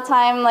spent a lot of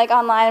time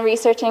online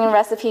researching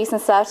recipes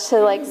and stuff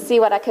to see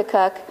what I could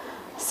cook.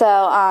 So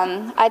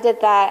I did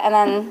that, and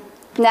then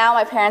now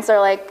my parents are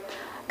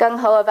gung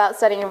ho about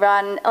studying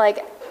abroad, and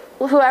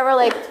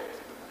whoever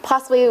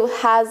possibly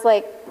has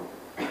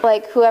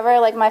like whoever,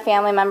 like my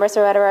family members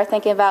or whatever, are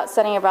thinking about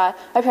studying abroad,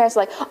 my parents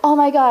are like, oh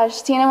my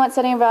gosh, Tina went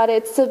studying abroad.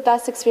 It's the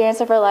best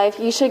experience of her life.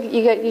 You should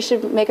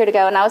make her to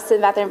go. And I was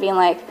sitting back there and being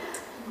like,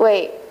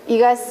 wait, you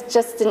guys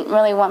just didn't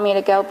really want me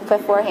to go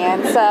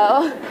beforehand.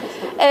 So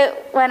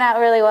it went out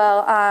really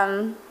well.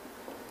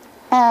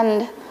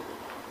 And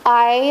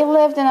I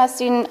lived in a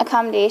student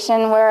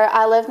accommodation where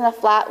I lived in a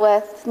flat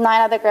with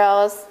 9 other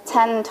girls,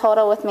 10 in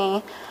total with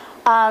me.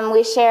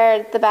 We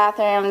shared the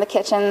bathroom, the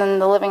kitchen,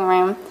 and the living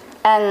room.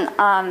 And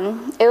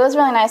it was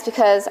really nice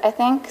because I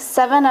think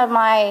 7 of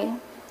my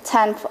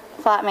 10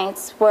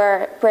 flatmates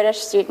were British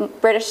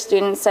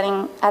students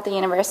studying at the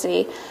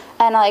university.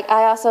 And like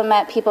I also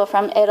met people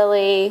from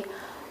Italy,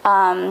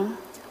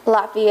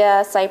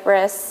 Latvia,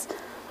 Cyprus,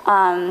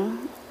 the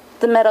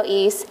Middle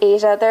East,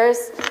 Asia.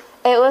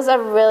 It was a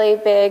really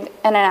big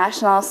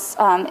international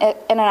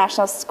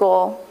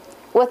school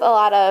with a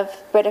lot of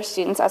British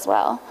students as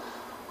well.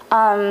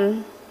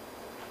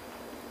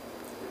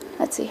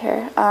 Let's see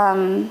here.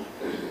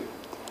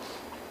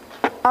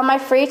 On my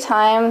free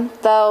time,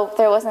 though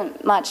there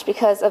wasn't much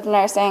because of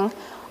nursing,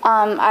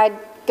 I'd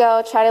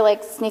go try to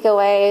like sneak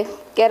away,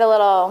 get a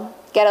little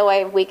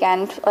getaway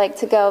weekend, like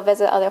to go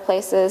visit other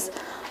places.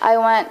 I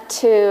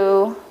went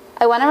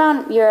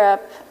around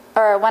Europe,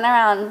 or went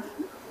around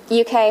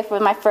UK for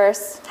my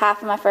first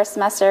half of my first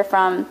semester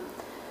from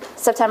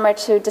September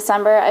to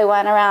December. I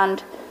went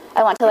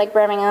to like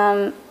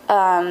Birmingham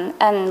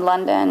and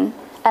London,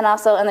 and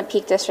also in the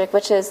Peak District,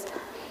 which is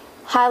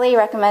highly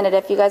recommended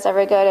if you guys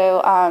ever go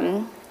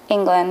to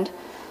England,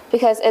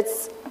 because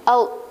it's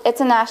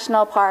a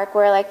national park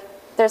where like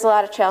there's a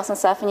lot of trails and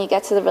stuff, and you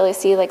get to really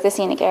see like the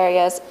scenic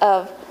areas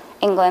of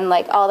England,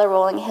 like all the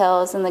rolling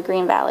hills and the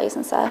green valleys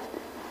and stuff.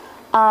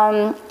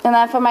 And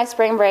then for my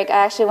spring break,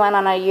 I actually went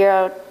on a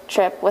Euro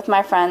trip with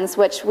my friends,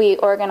 which we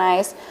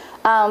organized.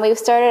 We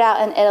started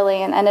out in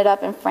Italy and ended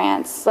up in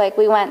France. Like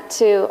we went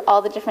to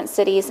all the different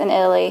cities in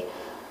Italy.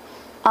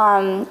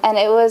 And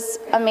it was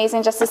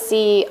amazing just to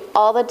see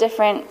all the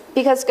different,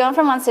 because going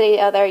from one city to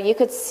the other, you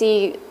could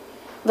see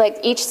like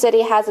each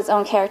city has its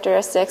own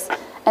characteristics,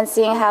 and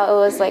seeing how it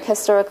was like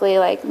historically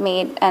like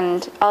made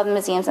and all the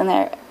museums in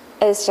there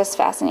is just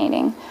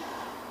fascinating.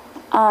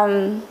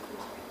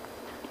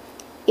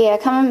 Yeah,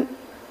 coming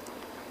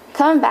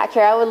back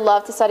here, I would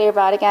love to study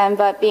abroad again,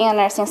 but being a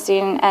nursing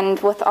student and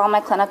with all my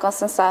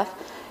clinicals and stuff,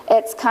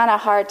 it's kind of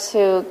hard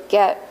to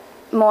get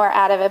more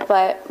out of it.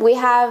 But we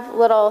have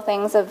little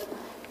things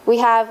we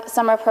have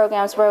summer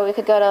programs where we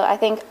could go to, I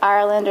think,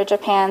 Ireland or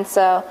Japan.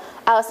 So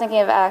I was thinking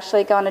of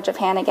actually going to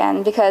Japan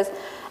again, because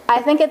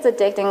I think it's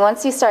addicting.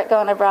 Once you start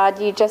going abroad,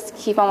 you just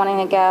keep on wanting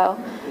to go,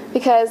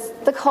 because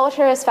the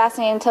culture is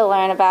fascinating to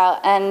learn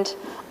about. And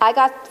I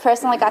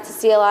personally got to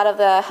see a lot of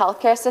the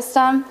healthcare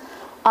system.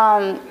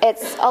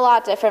 It's a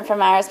lot different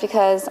from ours,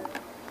 because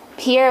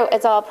here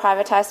it's all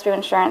privatized through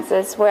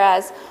insurances,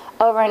 whereas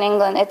over in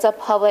England it's a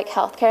public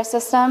healthcare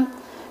system.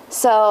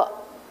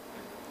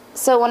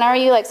 So whenever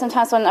you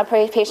sometimes when a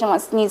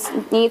patient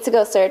needs to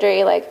go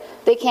surgery,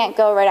 they can't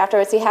go right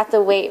afterwards. You have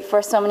to wait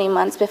for so many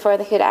months before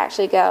they could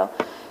actually go.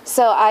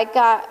 So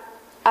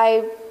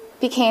I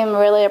became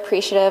really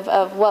appreciative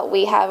of what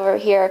we have over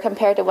here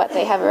compared to what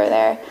they have over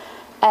there,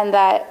 and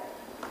that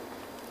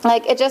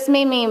it just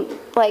made me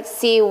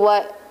see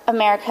what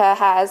America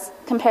has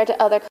compared to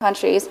other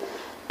countries.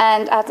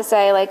 And I have to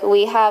say,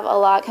 we have a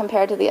lot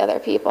compared to the other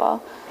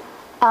people.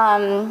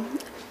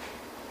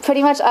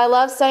 Pretty much, I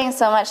love studying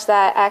so much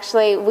that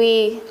actually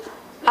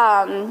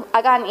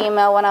I got an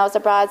email when I was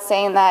abroad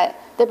saying that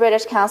the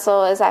British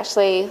Council is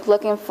actually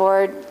looking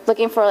for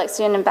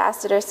student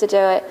ambassadors to do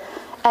it.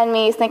 And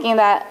me thinking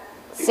that,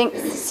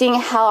 seeing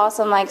how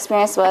awesome my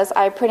experience was,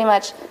 I pretty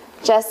much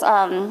just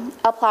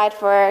applied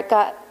for it,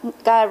 got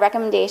a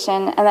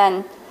recommendation, and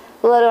then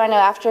little do I know,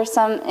 after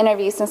some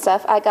interviews and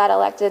stuff, I got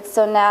elected.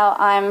 So now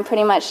I'm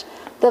pretty much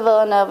the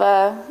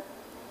Villanova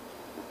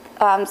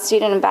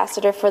student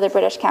ambassador for the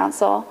British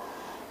Council.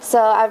 So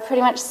I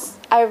pretty much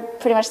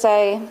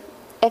say,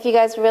 if you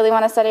guys really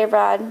want to study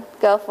abroad,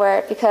 go for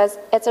it, because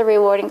it's a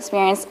rewarding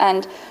experience,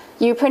 and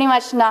you pretty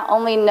much not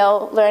only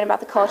learn about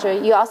the culture,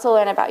 you also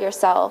learn about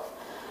yourself.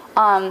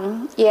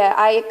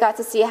 I got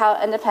to see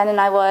how independent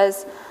I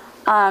was,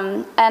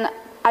 and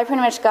I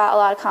pretty much got a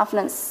lot of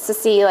confidence to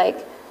see,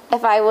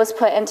 if I was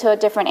put into a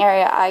different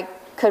area, I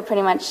could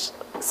pretty much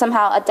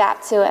somehow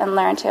adapt to it and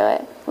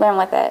learn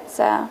with it.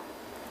 So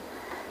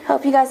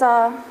hope you guys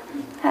all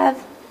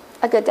have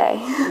a good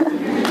day.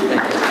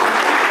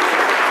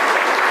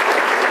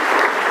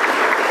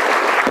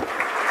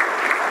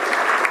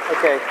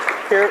 Okay,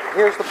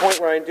 here's the point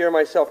where I endear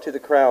myself to the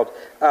crowd.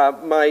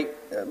 My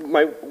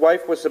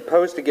wife was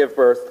supposed to give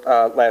birth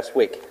last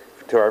week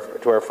to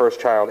our first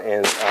child,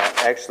 and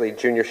actually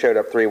Junior showed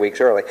up 3 weeks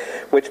early,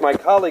 which my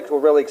colleagues were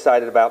really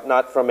excited about,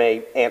 not from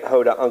a Aunt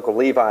Hoda, Uncle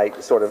Levi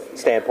sort of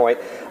standpoint,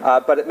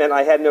 but it meant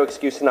I had no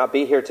excuse to not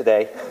be here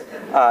today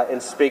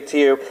and speak to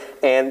you.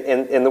 And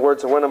in the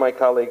words of one of my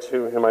colleagues,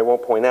 whom I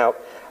won't point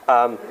out,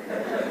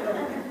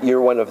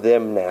 you're one of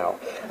them now.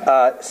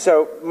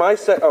 So my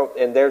son, oh,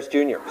 and there's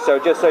Junior. So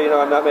just so you know,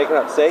 I'm not making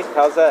up. See,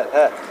 how's that?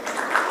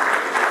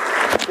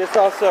 This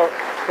also,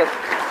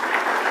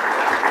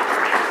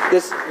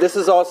 this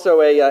is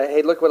also a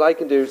hey, look what I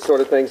can do sort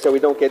of thing. So we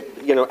don't get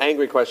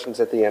angry questions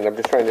at the end. I'm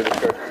just trying to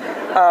discourage.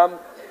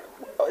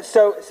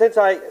 So since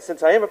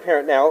I am a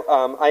parent now,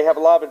 I have a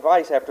lot of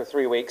advice after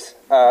 3 weeks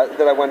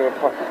that I want to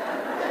impart.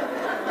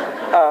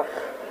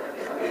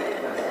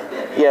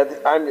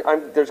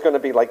 There's going to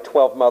be like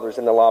 12 mothers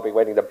in the lobby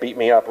waiting to beat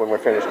me up when we're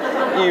finished.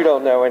 You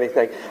don't know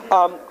anything.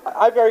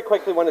 I very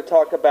quickly want to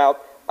talk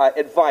about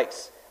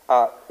advice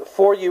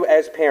for you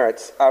as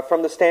parents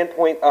from the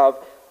standpoint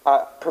of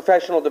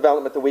professional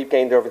development that we've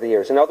gained over the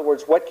years. In other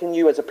words, what can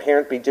you as a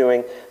parent be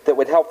doing that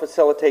would help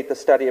facilitate the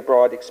study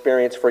abroad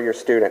experience for your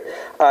student?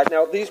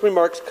 Now, these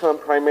remarks come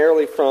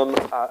primarily from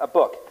a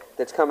book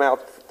that's come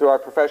out through our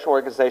professional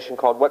organization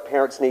called What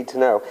Parents Need to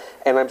Know.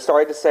 And I'm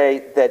sorry to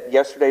say that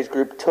yesterday's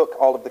group took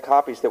all of the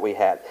copies that we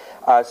had.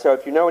 So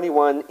if you know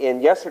anyone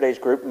in yesterday's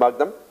group, mug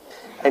them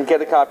and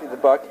get a copy of the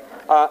book.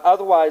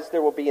 Otherwise,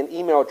 there will be an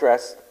email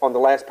address on the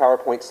last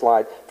PowerPoint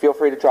slide. Feel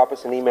free to drop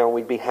us an email and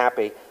we'd be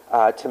happy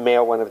to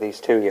mail one of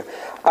these to you.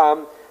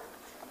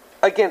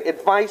 Again,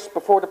 advice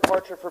before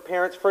departure for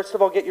parents. First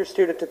of all, get your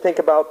student to think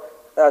about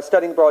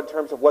studying abroad in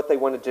terms of what they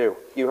want to do.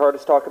 You heard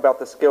us talk about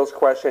the skills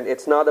question.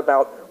 It's not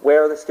about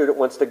where the student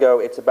wants to go.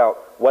 It's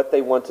about what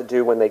they want to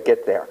do when they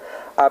get there.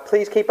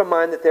 Please keep in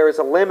mind that there is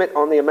a limit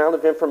on the amount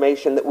of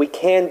information that we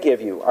can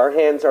give you. Our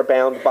hands are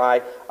bound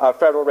by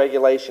federal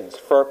regulations,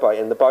 FERPA,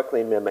 and the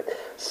Buckley Amendment.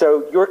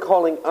 So you're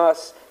calling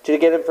us to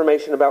get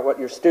information about what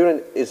your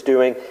student is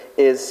doing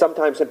is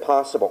sometimes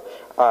impossible.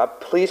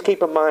 Please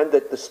keep in mind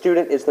that the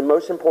student is the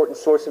most important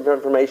source of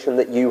information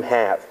that you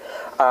have.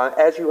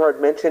 As you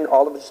heard mentioned,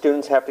 all of the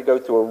students have to go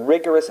through a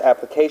rigorous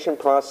application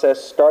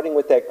process, starting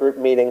with that group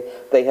meeting.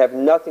 They have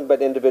nothing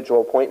but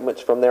individual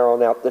appointments from there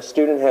on out. The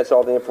student has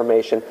all the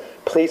information.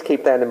 Please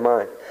keep that in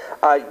mind.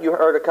 You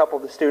heard a couple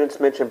of the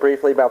students mention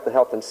briefly about the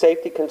health and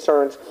safety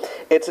concerns.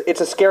 It's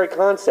a scary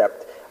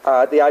concept.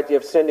 The idea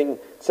of sending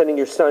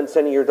your son,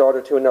 sending your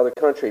daughter to another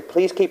country.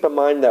 Please keep in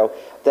mind, though,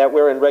 that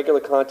we're in regular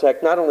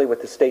contact not only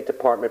with the State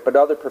Department, but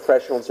other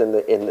professionals in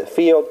the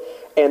field,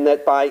 and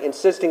that by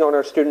insisting on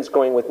our students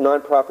going with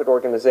nonprofit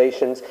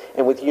organizations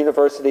and with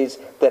universities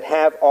that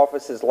have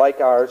offices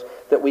like ours,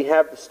 that we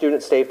have the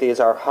student safety as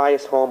our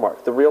highest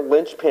hallmark. The real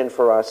linchpin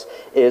for us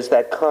is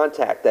that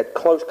contact, that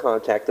close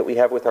contact that we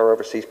have with our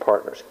overseas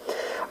partners.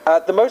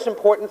 The most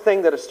important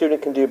thing that a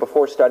student can do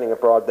before studying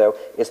abroad, though,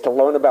 is to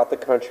learn about the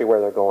country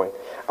where they're going.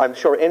 I'm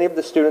sure any of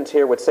the students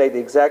here would say the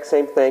exact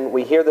same thing.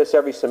 We hear this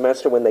every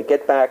semester when they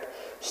get back.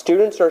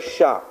 Students are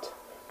shocked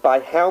by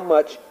how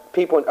much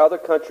people in other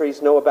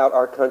countries know about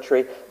our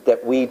country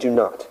that we do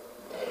not.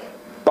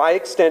 By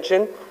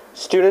extension,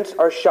 students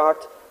are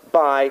shocked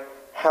by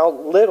how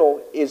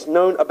little is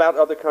known about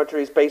other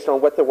countries based on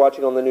what they're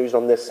watching on the news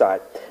on this side.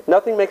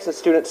 Nothing makes a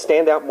student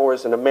stand out more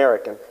as an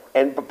American,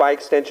 and by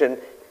extension,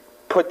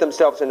 put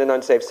themselves in an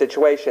unsafe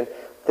situation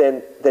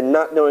than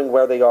not knowing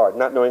where they are,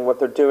 not knowing what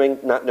they're doing,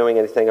 not knowing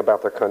anything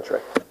about their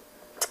country.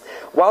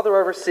 While they're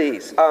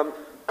overseas,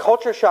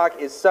 culture shock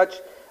is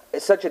such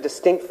a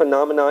distinct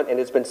phenomenon, and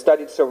it's been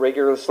studied so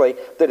rigorously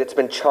that it's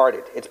been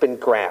charted, it's been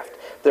graphed.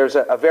 There's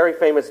a very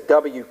famous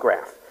W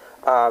graph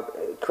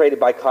created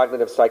by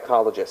cognitive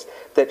psychologists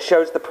that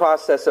shows the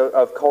process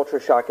of culture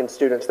shock in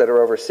students that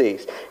are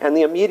overseas. And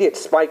the immediate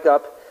spike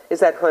up is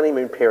that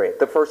honeymoon period,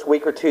 the first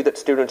week or two that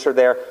students are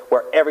there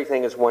where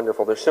everything is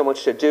wonderful. There's so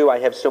much to do. I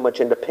have so much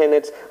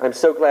independence. I'm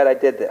so glad I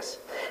did this.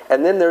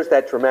 And then there's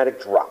that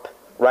dramatic drop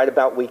right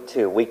about week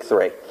 2, week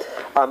 3.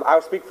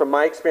 I'll speak from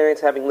my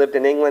experience having lived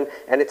in England,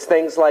 and it's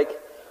things like,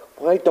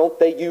 why don't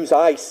they use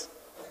ice?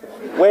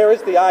 Where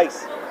is the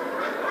ice?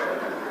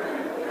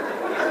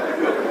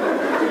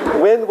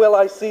 When will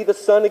I see the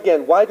sun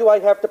again? Why do I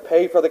have to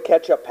pay for the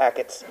ketchup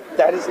packets?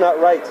 That is not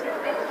right.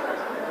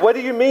 What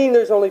do you mean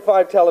there's only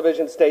 5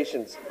 television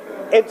stations?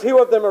 And 2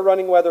 of them are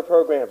running weather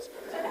programs.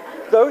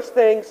 Those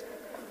things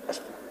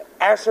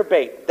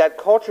acerbate that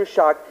culture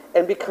shock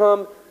and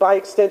become, by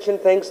extension,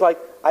 things like,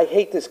 I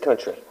hate this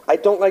country. I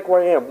don't like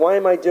where I am. Why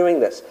am I doing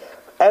this?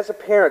 As a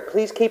parent,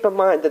 please keep in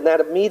mind that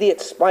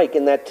immediate spike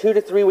in that 2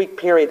 to 3 week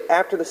period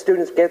after the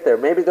students get there,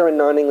 maybe they're in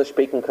non-English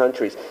speaking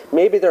countries,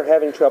 maybe they're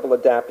having trouble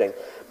adapting,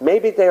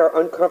 maybe they are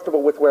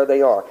uncomfortable with where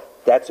they are.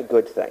 That's a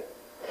good thing.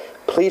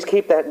 Please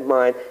keep that in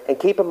mind, and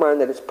keep in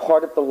mind that it's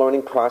part of the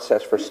learning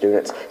process for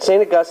students.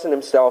 St. Augustine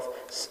himself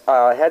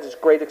had this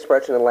great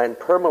expression in Latin,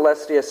 per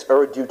molestias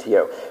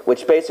eruditio,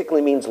 which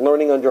basically means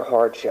learning under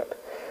hardship.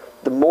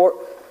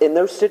 In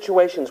those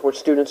situations where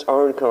students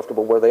are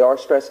uncomfortable, where they are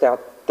stressed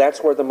out,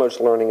 that's where the most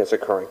learning is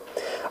occurring.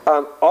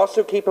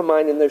 Also keep in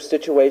mind in those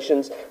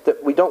situations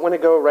that we don't want to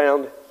go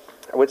around,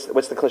 what's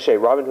the cliche,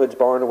 Robin Hood's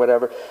barn or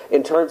whatever,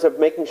 in terms of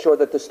making sure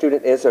that the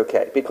student is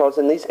okay. Because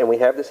in these, and we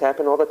have this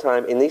happen all the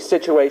time, in these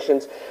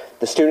situations,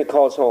 the student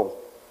calls home.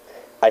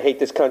 I hate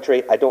this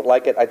country. I don't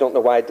like it. I don't know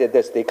why I did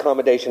this. The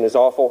accommodation is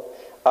awful.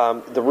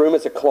 The room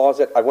is a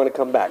closet. I want to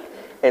come back.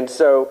 And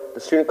so the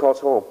student calls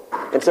home.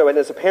 And so, and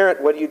as a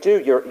parent, what do?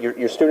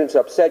 Your student's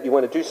upset. You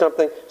want to do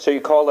something, so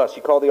you call us.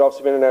 You call the Office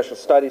of International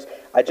Studies.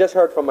 I just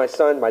heard from my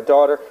son, my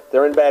daughter.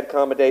 They're in bad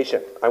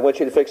accommodation. I want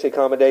you to fix the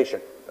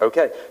accommodation.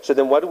 Okay. So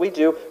then what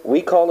do?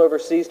 We call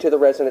overseas to the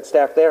resident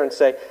staff there and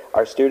say,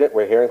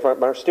 we're hearing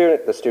from our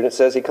student. The student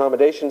says the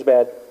accommodation's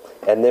bad.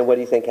 And then what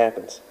do you think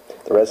happens?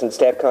 The resident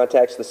staff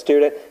contacts the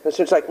student. And the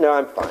student's like, no,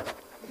 I'm fine.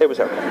 It was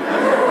okay.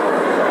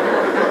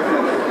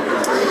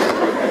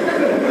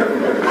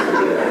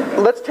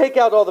 Let's take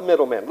out all the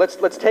middlemen.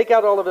 Let's take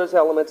out all of those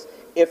elements.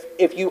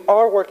 If you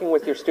are working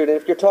with your student,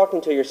 if you're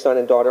talking to your son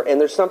and daughter, and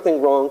there's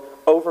something wrong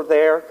over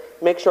there,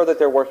 make sure that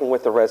they're working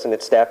with the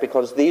resident staff,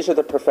 because these are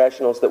the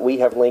professionals that we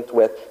have linked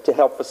with to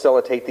help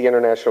facilitate the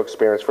international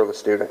experience for the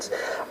students.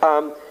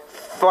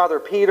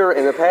 Father Peter,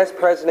 and the past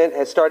president,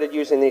 has started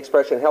using the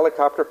expression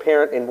helicopter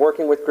parent in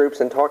working with groups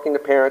and talking to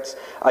parents.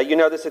 You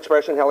know this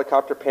expression,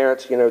 helicopter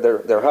parents. You know,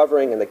 they're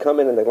hovering and they come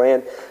in and they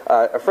land.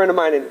 A friend of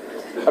mine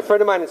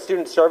in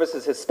student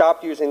services has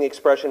stopped using the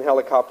expression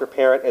helicopter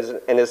parent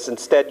and is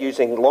instead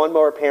using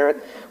lawnmower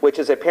parent, which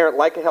is a parent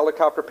like a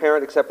helicopter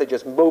parent, except they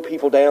just mow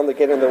people down that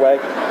get in the way.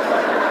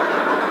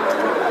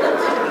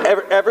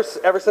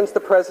 Ever since the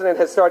president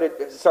has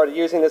started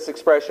using this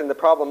expression, the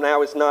problem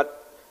now is not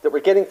that we're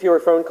getting fewer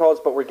phone calls,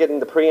 but we're getting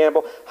the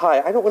preamble.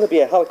 Hi, I don't want to be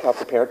a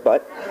helicopter parent,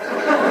 but...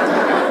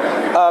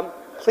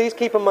 please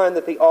keep in mind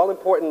that the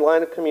all-important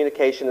line of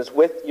communication is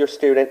with your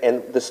student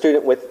and the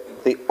student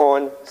with the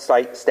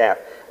on-site staff.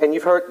 And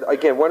you've heard,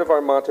 again, one of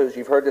our mottos,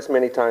 you've heard this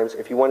many times,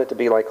 if you want it to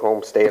be like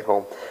home, stay at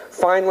home.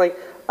 Finally,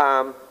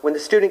 when the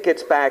student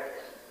gets back,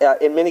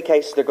 in many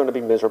cases, they're going to be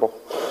miserable.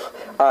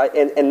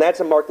 And that's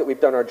a mark that we've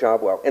done our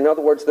job well. In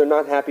other words, they're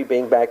not happy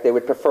being back. They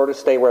would prefer to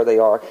stay where they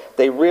are.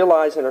 They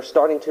realize and are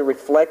starting to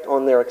reflect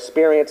on their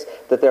experience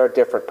that they're a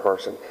different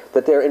person,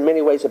 that they're in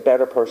many ways a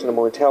better person, a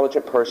more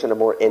intelligent person, a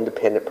more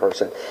independent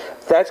person.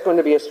 That's going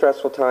to be a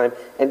stressful time,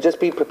 and just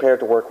be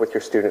prepared to work with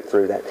your student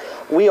through that.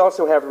 We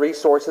also have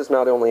resources,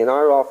 not only in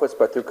our office,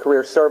 but through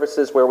career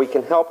services, where we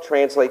can help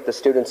translate the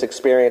student's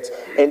experience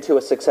into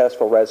a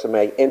successful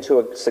resume, into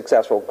a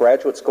successful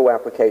graduate school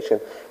application.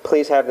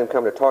 Please have them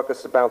come to talk to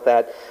us about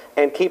that.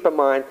 And keep in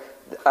mind,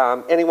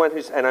 anyone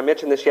who's, and I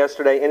mentioned this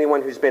yesterday,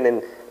 anyone who's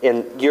been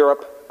in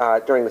Europe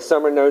during the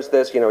summer knows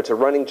this. You know, it's a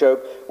running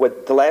joke.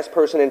 With the last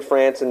person in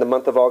France in the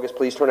month of August,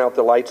 please turn out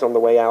the lights on the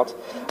way out.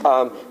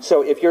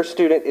 So if your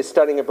student is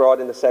studying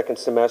abroad in the second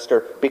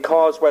semester,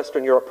 because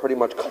Western Europe pretty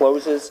much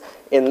closes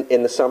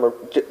in the summer,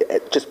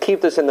 just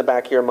keep this in the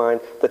back of your mind,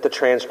 that the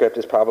transcript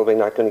is probably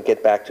not going to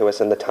get back to us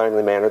in the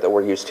timely manner that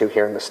we're used to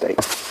here in the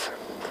States.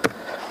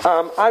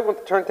 I want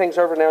to turn things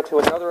over now to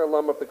another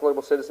alum of the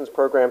Global Citizens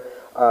Program,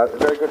 a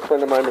very good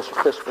friend of mine, Mr.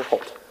 Christopher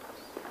Holt.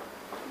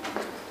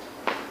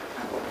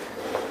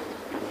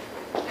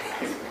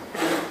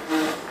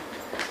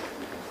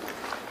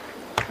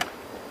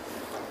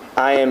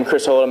 I am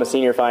Chris Holt. I'm a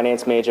senior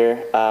finance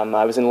major.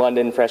 I was in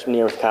London freshman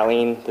year with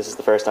Colleen. This is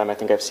the first time I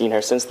think I've seen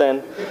her since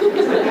then.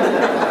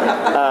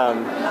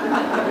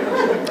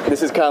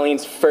 This is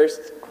Colleen's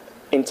first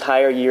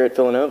entire year at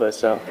Villanova,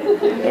 so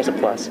there's a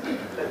plus.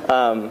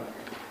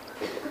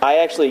 I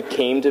actually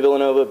came to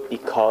Villanova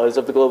because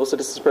of the Global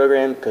Citizens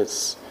Program,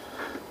 because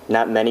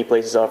not many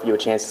places offer you a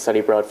chance to study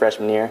abroad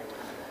freshman year,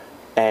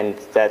 and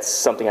that's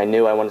something I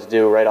knew I wanted to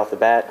do right off the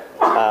bat.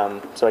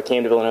 So I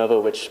came to Villanova,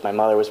 which my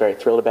mother was very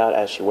thrilled about,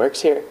 as she works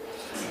here.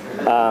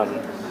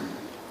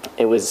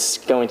 It was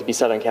going to be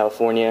Southern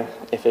California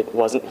if it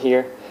wasn't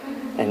here,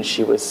 and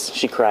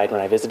she cried when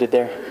I visited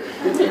there.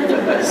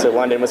 So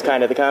London was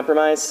kind of the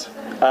compromise.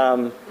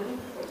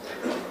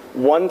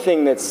 One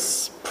thing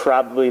that's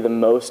probably the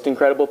most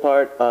incredible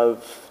part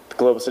of the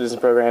Global Citizen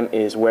Program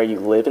is where you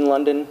live in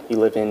London. You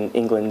live in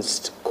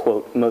England's,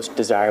 quote, most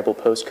desirable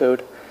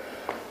postcode,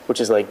 which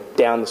is like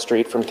down the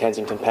street from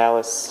Kensington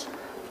Palace.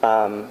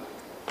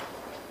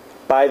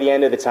 By the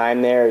end of the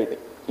time there,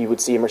 you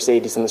would see a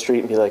Mercedes in the street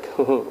and be like,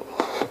 oh,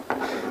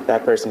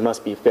 that person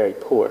must be very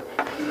poor.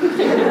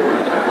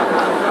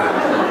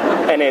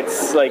 And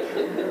it's like,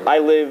 I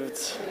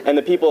lived, and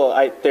the people,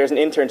 there's an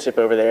internship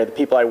over there. The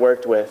people I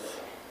worked with,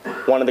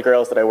 one of the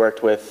girls that I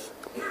worked with,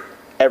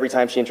 every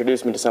time she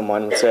introduced me to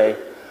someone would say,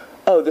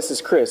 oh, this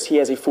is Chris. He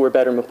has a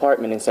 4-bedroom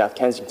apartment in South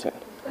Kensington.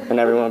 And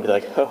everyone would be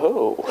like,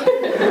 ho-ho.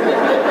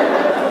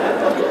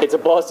 It's a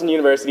Boston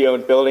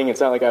University-owned building. It's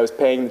not like I was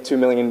paying the £2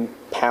 million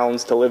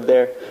to live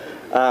there.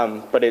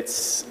 But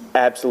it's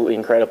absolutely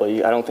incredible.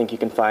 I don't think you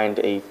can find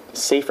a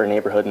safer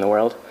neighborhood in the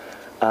world.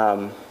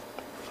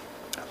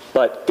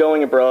 But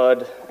going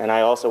abroad, and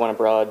I also went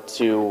abroad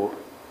to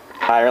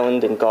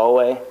Ireland and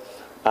Galway.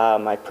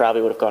 I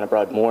probably would have gone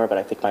abroad more, but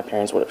I think my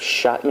parents would have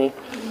shot me.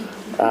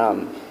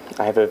 I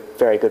have a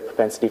very good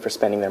propensity for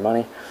spending their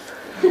money.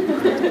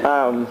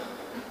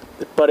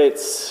 But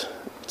it's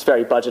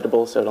very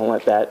budgetable, so don't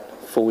let that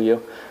fool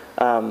you.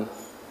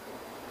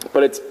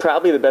 But it's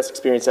probably the best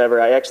experience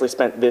ever. I actually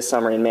spent this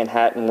summer in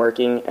Manhattan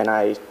working, and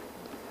I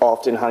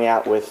often hung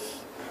out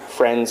with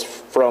friends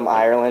from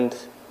Ireland,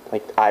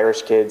 like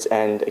Irish kids,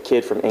 and a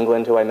kid from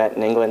England who I met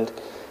in England.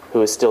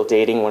 who is still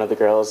dating one of the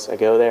girls I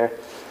go there.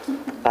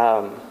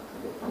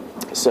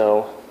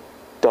 So,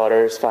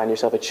 daughters, find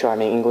yourself a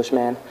charming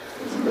Englishman.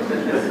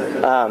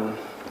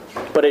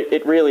 But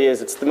it really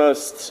is. It's the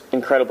most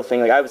incredible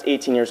thing. Like, I was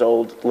 18 years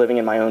old, living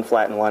in my own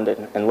flat in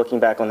London, and looking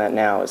back on that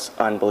now is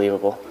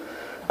unbelievable.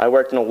 I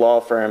worked in a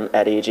law firm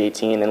at age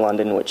 18 in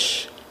London,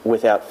 which,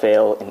 without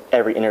fail, in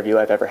every interview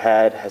I've ever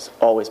had, has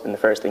always been the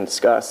first thing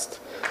discussed.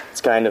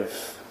 It's kind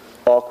of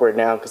awkward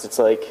now, because it's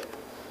like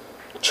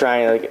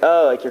trying, like,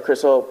 oh, like, you're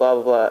Chris Holt, blah,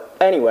 blah, blah.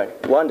 Anyway,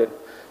 London.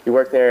 You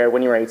worked there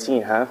when you were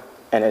 18, huh?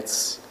 And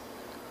it's,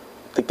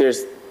 like,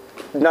 there's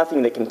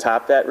nothing that can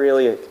top that,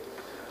 really.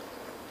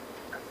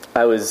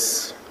 I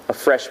was a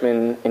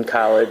freshman in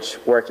college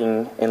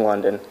working in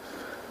London,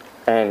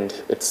 and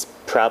it's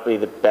probably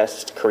the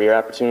best career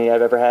opportunity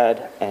I've ever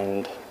had,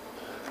 and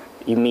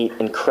you meet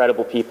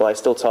incredible people. I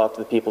still talk to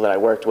the people that I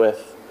worked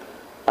with,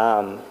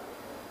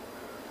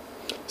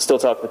 still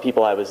talk to the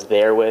people I was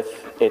there with.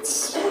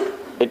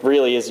 It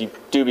really is, you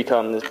do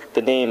become,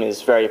 the name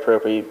is very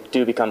appropriate, you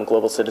do become a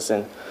global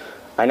citizen.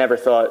 I never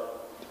thought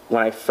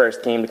when I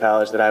first came to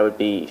college that I would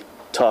be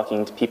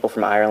talking to people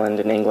from Ireland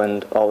and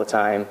England all the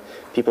time,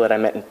 people that I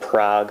met in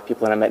Prague,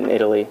 people that I met in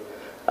Italy.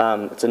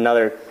 It's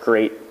another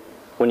great,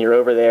 when you're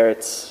over there,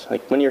 it's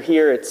like, when you're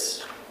here,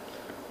 it's,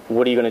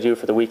 what are you going to do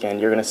for the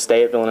weekend? You're going to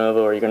stay at Villanova,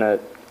 or you're going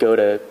to go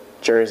to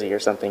Jersey or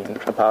something. And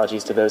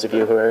apologies to those of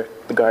you who are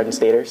the Garden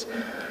Staters.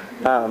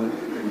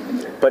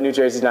 But New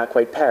Jersey's not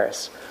quite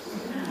Paris.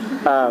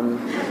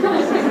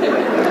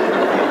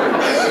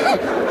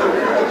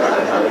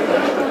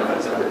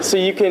 So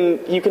you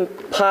can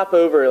pop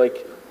over,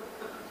 like,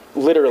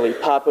 literally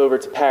pop over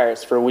to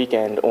Paris for a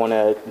weekend on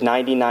a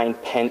 99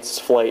 pence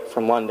flight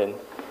from London,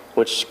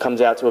 which comes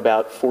out to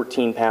about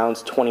 14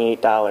 pounds,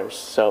 $28.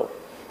 So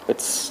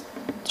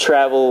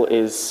travel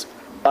is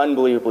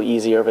unbelievably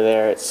easy over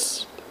there.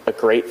 It's a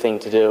great thing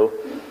to do.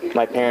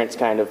 My parents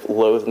kind of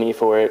loathe me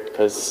for it,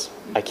 because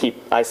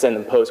I send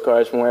them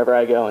postcards from wherever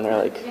I go, and they're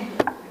like,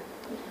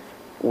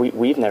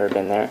 we've never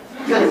been there.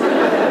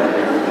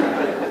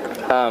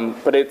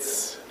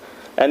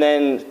 And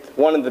then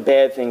one of the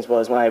bad things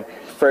was, when I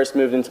first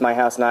moved into my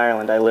house in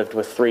Ireland, I lived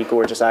with 3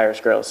 gorgeous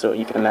Irish girls, so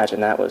you can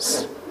imagine that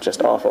was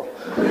just awful.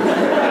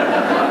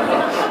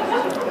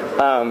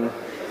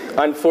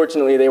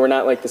 Unfortunately, they were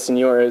not like the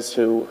signoras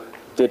who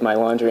did my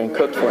laundry and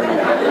cooked for me.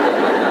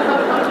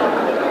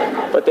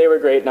 But they were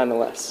great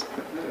nonetheless.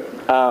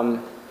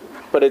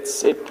 But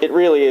it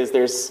really is,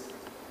 there's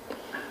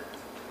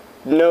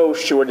no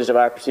shortage of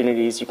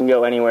opportunities. You can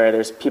go anywhere.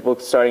 There's people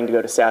starting to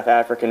go to South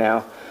Africa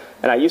now.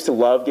 And I used to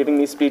love giving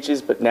these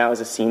speeches, but now as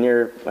a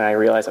senior, when I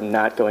realize I'm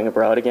not going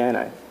abroad again,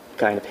 I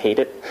kind of hate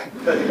it.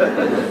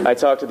 I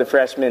talked to the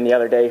freshmen the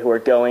other day who are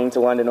going to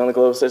London on the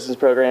Global Citizens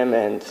Program,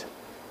 and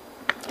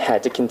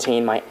had to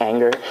contain my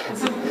anger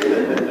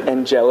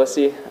and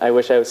jealousy. I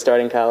wish I was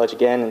starting college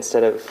again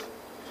instead of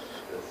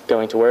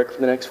going to work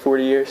for the next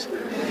 40 years.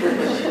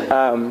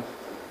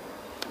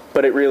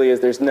 But it really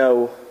is, there's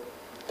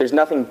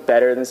nothing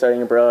better than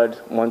studying abroad.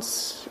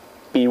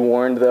 Be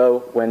warned, though,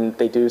 when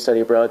they do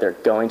study abroad, they're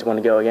going to want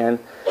to go again.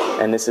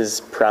 And this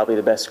is probably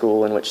the best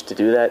school in which to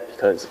do that,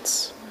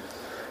 because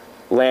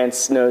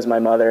Lance knows my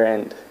mother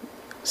and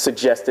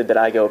suggested that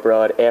I go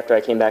abroad after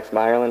I came back from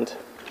Ireland.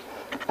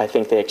 I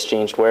think they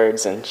exchanged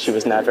words, and she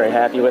was not very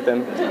happy with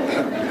him.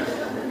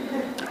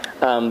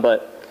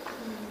 But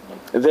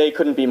they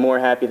couldn't be more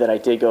happy that I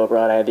did go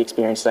abroad. I had the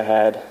experience I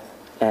had,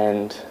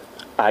 and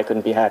I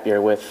couldn't be happier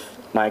with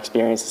my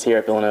experiences here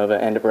at Villanova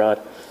and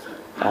abroad.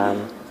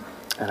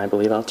 And I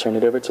believe I'll turn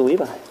it over to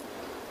Levi. I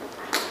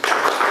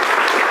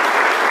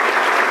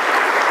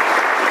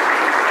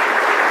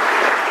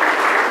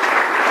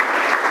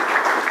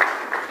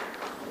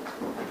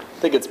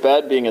think it's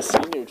bad being a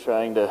senior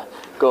trying to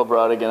go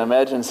abroad again.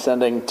 Imagine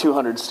sending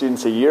 200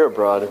 students a year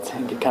abroad.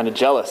 I get kind of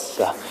jealous.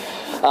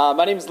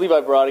 My name is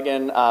Levi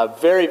Brodigan.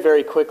 Very,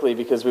 very quickly,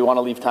 because we want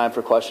to leave time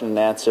for question and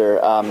answer,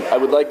 I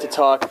would like to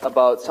talk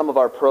about some of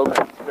our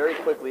programs very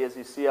quickly. As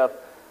you see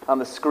up on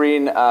the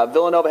screen,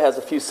 Villanova has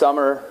a few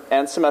summer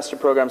and semester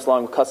programs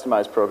along with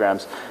customized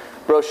programs.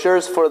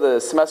 Brochures for the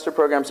semester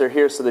programs are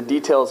here, so the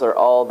details are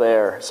all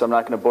there, so I'm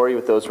not going to bore you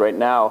with those right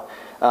now.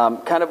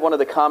 Kind of one of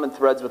the common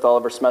threads with all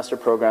of our semester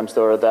programs,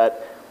 though, are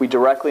that we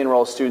directly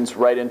enroll students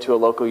right into a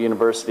local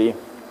university,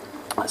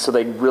 so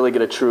they really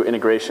get a true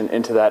integration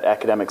into that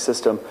academic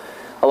system.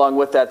 Along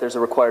with that, there's a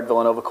required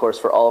Villanova course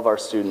for all of our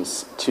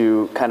students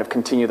to kind of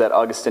continue that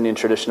Augustinian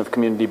tradition of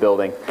community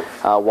building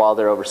while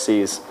they're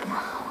overseas.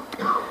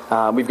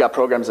 We've got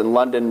programs in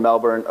London,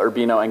 Melbourne,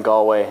 Urbino, and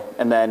Galway,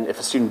 and then if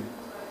a student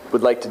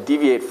would like to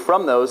deviate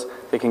from those,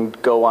 they can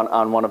go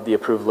on one of the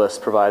approved lists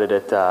provided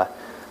it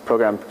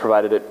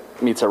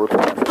meets our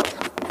requirements.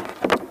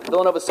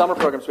 Villanova summer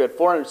programs, we had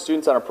 400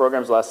 students on our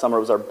programs last summer.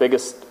 It was our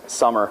biggest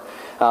summer.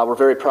 We're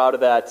very proud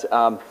of that.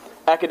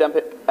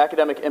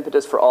 Academic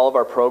impetus for all of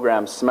our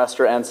programs,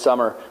 semester and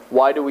summer.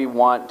 Why do we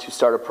want to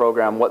start a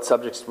program? What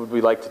subjects would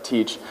we like to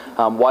teach?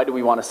 Why do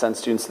we want to send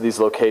students to these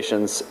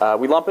locations?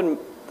 We lump in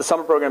the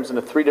summer programs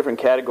into 3 different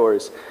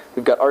categories.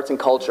 We've got arts and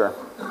culture.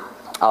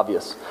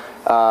 obvious.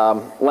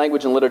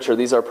 Language and literature,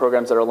 these are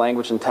programs that are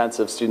language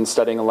intensive, students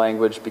studying a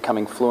language,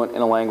 becoming fluent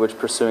in a language,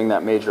 pursuing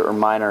that major or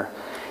minor.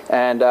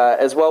 And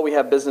as well, we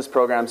have business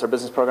programs. Our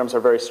business programs are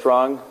very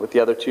strong with the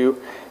other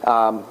two.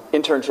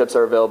 Internships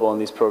are available in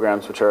these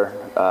programs, which are,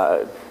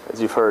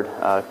 as you've heard,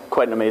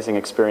 quite an amazing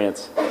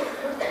experience.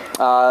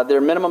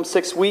 They're minimum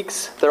 6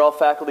 weeks. They're all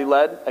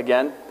faculty-led.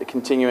 Again, the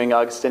continuing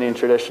Augustinian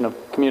tradition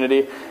of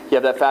community. You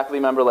have that faculty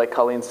member, like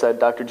Colleen said,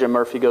 Dr. Jim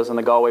Murphy goes in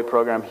the Galway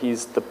program.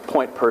 He's the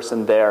point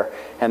person there,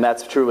 and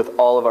that's true with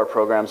all of our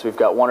programs. We've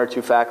got 1 or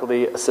 2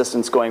 faculty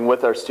assistants going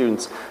with our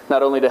students,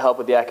 not only to help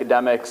with the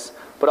academics,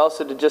 but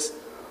also to just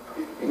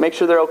make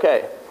sure they're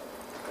okay.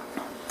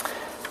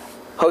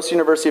 Host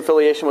university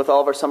affiliation with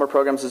all of our summer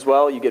programs as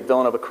well. You get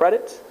Villanova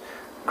credit,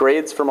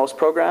 grades for most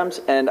programs,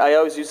 and I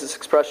always use this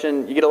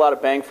expression, you get a lot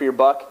of bang for your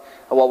buck.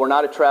 While we're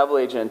not a travel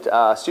agent,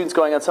 students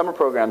going on summer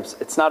programs,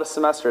 it's not a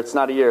semester, it's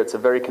not a year, it's a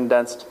very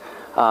condensed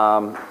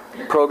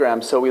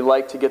program, so we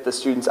like to get the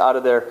students out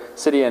of their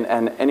city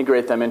and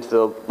integrate them into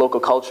the local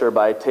culture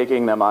by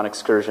taking them on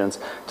excursions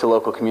to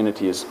local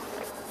communities.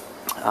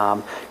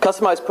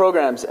 Customized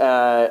programs,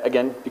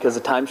 again, because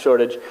of time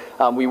shortage,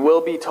 we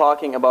will be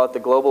talking about the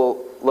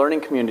global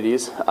learning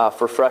communities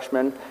for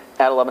freshmen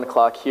at 11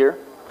 o'clock here.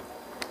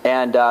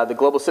 And the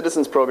Global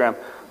Citizens Program,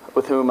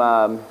 with whom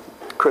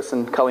Chris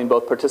and Colleen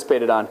both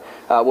participated on,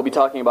 we'll be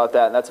talking about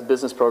that, and that's a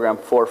business program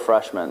for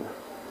freshmen.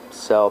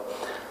 So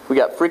we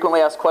got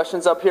frequently asked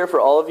questions up here for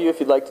all of you if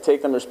you'd like to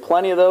take them. There's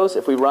plenty of those.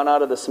 If we run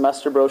out of the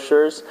semester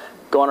brochures,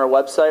 go on our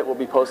website. We'll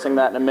be posting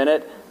that in a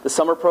minute. The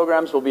summer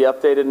programs will be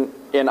updated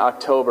in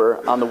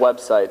October on the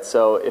website.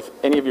 So if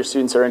any of your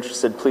students are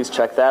interested, please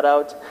check that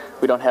out.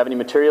 We don't have any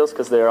materials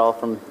because they're all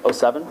from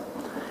 07.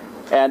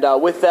 And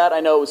with that, I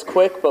know it was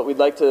quick, but we'd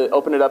like to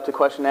open it up to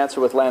question and answer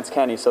with Lance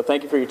Kenny. So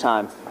thank you for your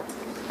time.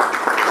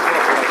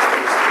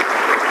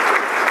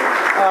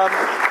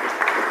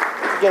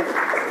 Again,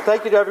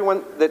 thank you to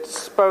everyone that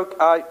spoke.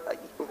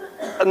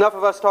 Enough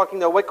of us talking,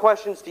 though. What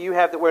questions do you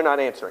have that we're not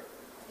answering?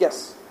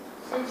 Yes?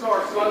 Since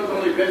our son's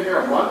only been here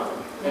a month,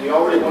 and he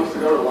already wants to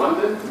go to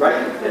London,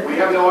 right? We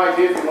have no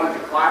idea if he went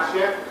to class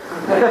yet.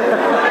 We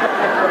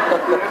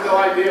have no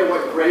idea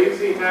what grades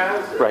he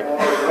has, right, or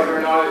whether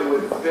or not it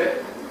would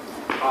fit.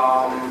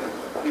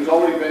 He's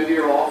always been to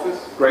your office.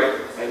 Great.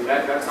 And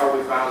that's how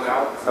we found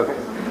out. Okay.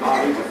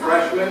 He's a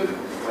freshman,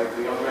 like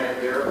the young man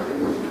here.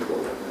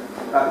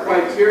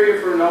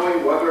 Criteria for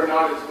knowing whether or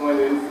not it's going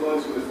to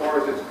influence him as far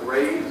as its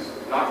grades,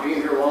 not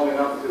being here long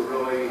enough to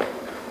really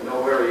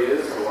know where he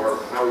is or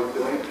how he's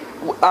doing?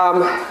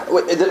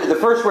 The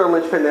first real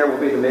linchpin there will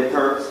be the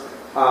midterms.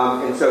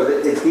 And so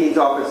the dean's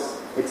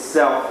office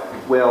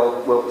itself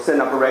will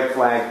send up a red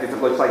flag if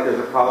it looks like there's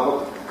a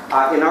problem.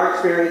 In our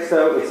experience,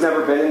 though, it's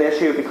never been an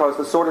issue because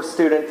the sort of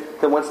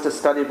student that wants to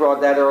study abroad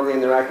that early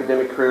in their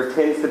academic career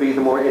tends to be the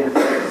more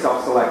independent,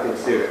 self-selecting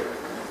student.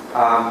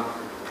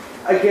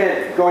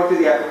 Again, going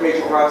through the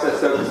application process,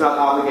 though, does not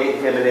obligate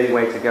him in any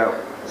way to go.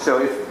 So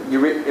if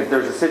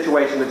there's a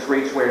situation that's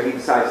reached where he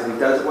decides that he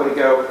doesn't want to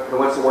go and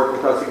wants to work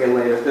with us again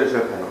later, there's no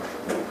penalty.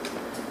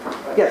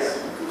 Yes?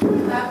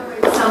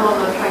 Elaborate some on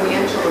the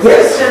financial assistance.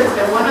 Yes.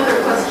 And one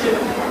other question,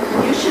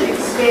 you should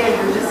expand.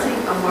 You're missing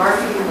a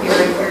marketing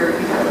area where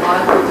you have a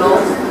lot of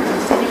adults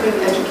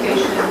continuing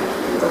education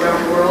around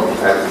the world.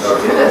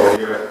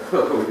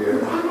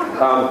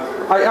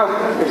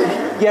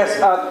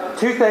 Yes,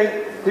 two things.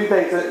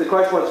 The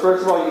question was,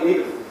 first of all,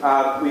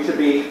 we should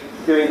be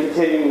doing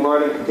continuing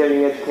learning,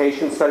 continuing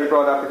education, study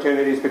abroad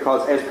opportunities,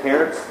 because as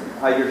parents,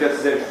 you're just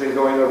as interested in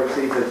going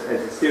overseas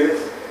as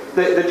students.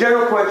 The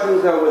general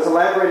question, though, was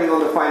elaborating on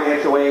the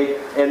financial aid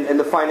and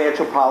the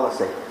financial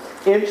policy.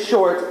 In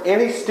short,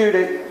 any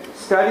student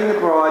studying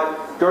abroad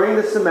during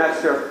the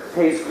semester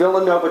pays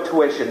Villanova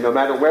tuition, no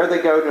matter where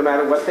they go, no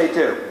matter what they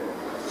do.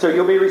 So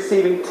you'll be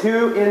receiving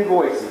 2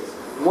 invoices.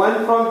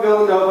 One from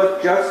Villanova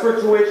just for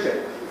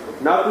tuition.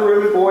 Not the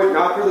room and board,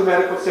 not for the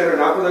medical center,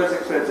 not for those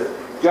expenses.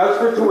 Just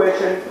for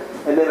tuition,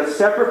 and then a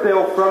separate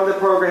bill from the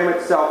program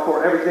itself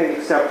for everything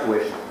except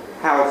tuition.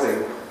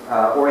 Housing,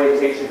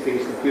 orientation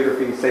fees, computer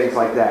fees, things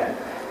like that.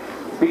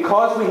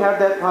 Because we have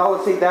that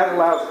policy, that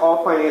allows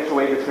all financial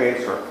aid to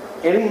transfer.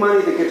 Any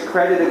money that gets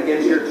credited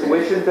against your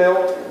tuition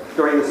bill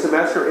during the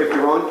semester, if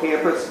you're on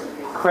campus,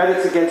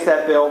 credits against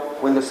that bill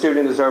when the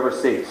student is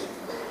overseas.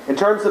 In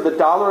terms of the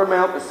dollar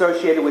amount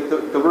associated with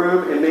the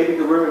room and maybe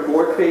the room and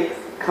board fee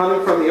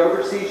coming from the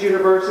overseas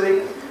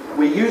university,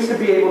 we used to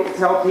be able to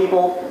tell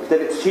people that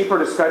it's cheaper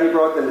to study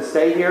abroad than to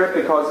stay here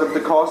because of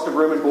the cost of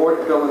room and board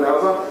at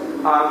Villanova.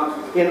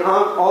 In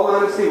all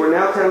honesty, we're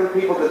now telling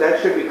people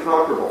that should be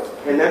comparable.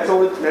 And that's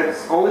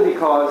only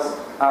because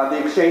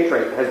the exchange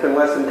rate has been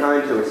less than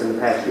kind to us in the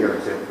past year or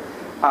two.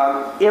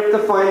 If the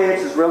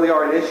finances really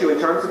are an issue in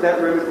terms of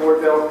that room and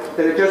board bill,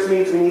 then it just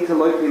means we need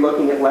to be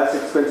looking at less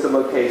expensive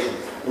locations.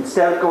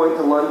 Instead of going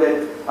to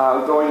London,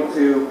 going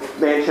to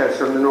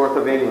Manchester in the north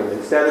of England.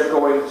 Instead of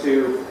going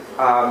to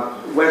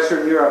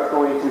Western Europe,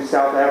 going to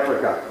South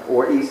Africa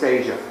or East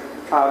Asia.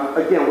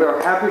 Again, we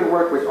are happy to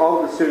work with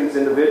all of the students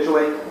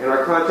individually, and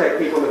our contact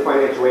people in the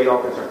financial aid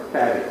office are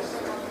fabulous.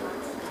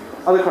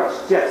 Other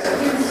questions? Yes? Do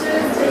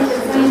students take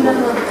the same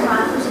number of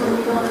classes when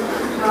you go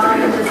abroad,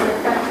 and does it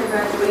affect your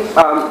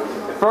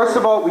graduation? First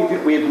of all,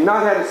 we have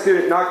not had a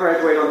student not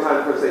graduate on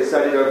time because they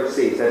studied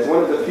overseas. That's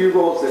one of the few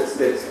rules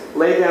that's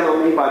laid down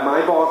on me by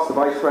my boss, the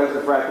Vice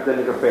President for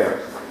Academic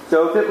Affairs.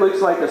 So if it looks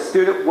like a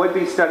student would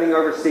be studying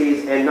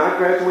overseas and not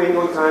graduating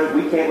on time,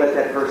 we can't let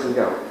that person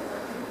go.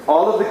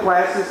 All of the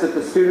classes that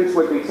the students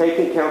would be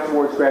taking count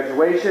towards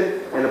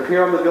graduation and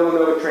appear on the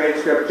Villanova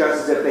transcript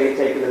just as if they had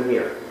taken them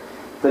here.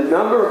 The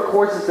number of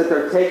courses that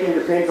they're taking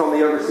depends on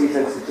the overseas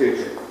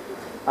institution.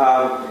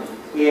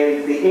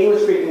 In the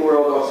English-speaking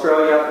world,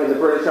 Australia and the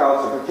British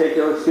Isles in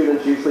particular,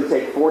 students usually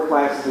take 4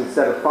 classes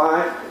instead of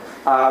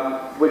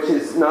 5, which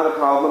is not a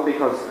problem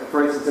because,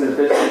 for instance, in the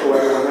business school,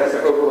 everyone has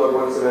to overload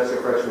one semester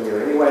freshman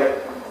year anyway.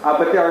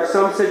 But there are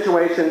some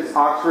situations,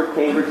 Oxford,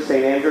 Cambridge,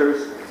 St.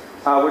 Andrews,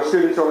 where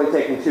students are only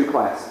taking 2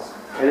 classes.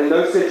 And in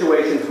those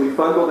situations, we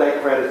bundle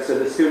that credit so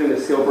the student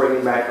is still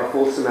bringing back a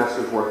full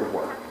semester's worth of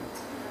work.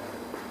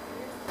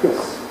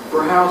 Yes?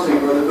 For housing,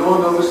 are the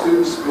Villanova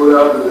students split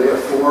up? Do they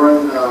have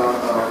foreign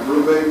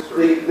roommates?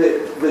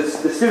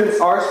 The students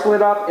are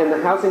split up, and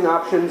the housing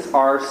options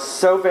are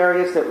so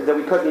various that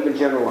we couldn't even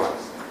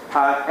generalize.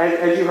 And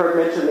as you heard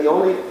mentioned, the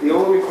only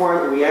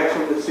requirement we ask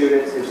from the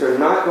students is they're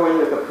not going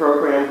with a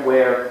program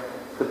where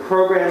the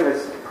program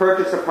has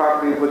purchased a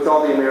property and puts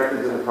all the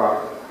Americans in the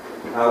property.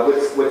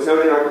 What's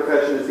known in our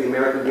profession as the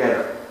American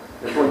ghetto.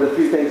 It's one of the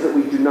few things that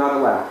we do not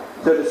allow.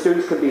 So the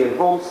students can be in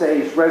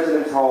homestays,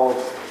 residence halls,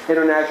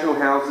 international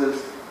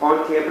houses,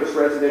 on-campus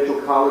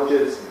residential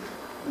colleges,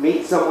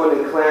 meet someone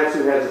in class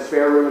who has a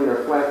spare room in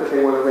their flat that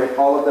they want to rent.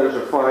 All of those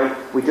are fine.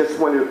 We just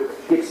want to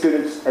get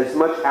students as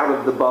much out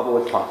of the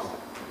bubble as possible.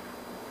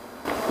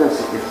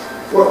 Yes.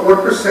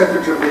 What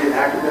percentage of the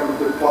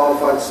academically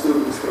qualified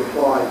students that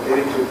apply get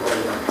into the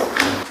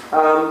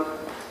program?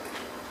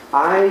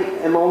 I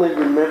am only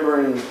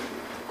remembering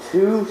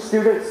 2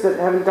 students that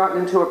haven't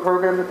gotten into a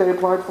program that they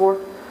applied for.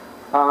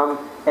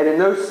 And in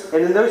those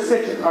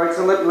situations, all right,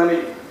 so let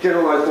me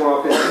generalize more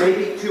often.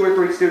 Maybe 2 or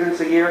 3 students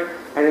a year,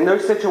 and in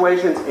those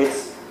situations,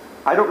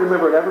 I don't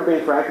remember it ever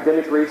being for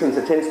academic reasons.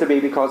 It tends to be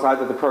because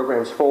either the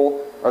program's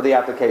full or the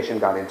application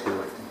got in too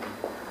late.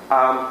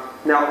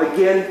 Now,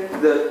 again,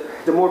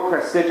 the more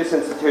prestigious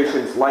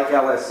institutions like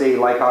LSE,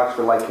 like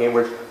Oxford, like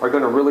Cambridge, are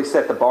going to really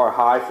set the bar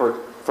high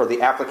for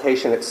the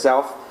application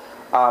itself.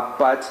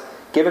 But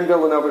given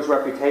Villanova's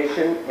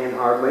reputation and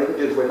our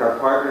linkages with our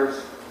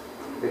partners,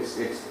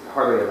 it's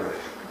hardly ever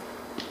mentioned.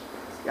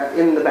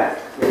 In the back.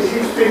 Can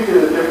you speak to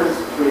the difference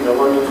between the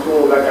London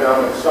School of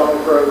Economics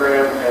summer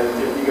program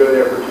and if you go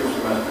there for 2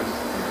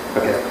 semesters?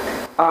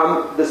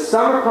 Okay. The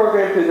summer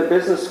program through the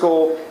business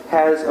school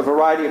has a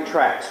variety of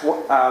tracks,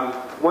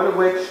 one of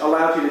which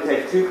allows you to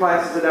take 2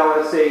 classes at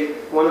LSE,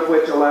 one of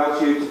which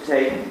allows you to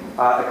take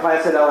a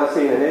class at LSE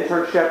and an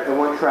internship, and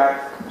one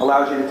track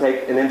allows you to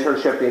take an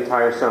internship the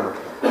entire summer.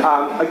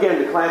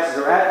 Again, the classes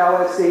are at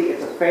LSE.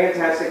 It's a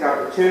fantastic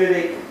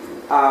opportunity.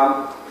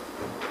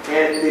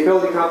 And the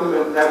ability to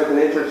complement that with an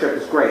internship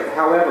is great.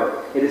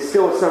 However, it is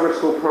still a summer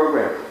school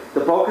program. The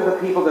bulk of the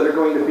people that are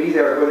going to be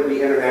there are going to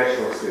be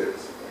international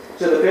students.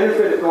 So the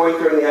benefit of going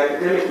during the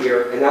academic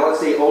year, and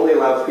LSE only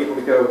allows people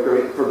to go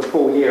for the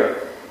full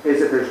year, is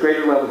that there's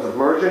greater levels of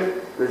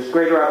immersion, there's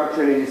greater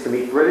opportunities to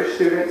meet British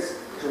students,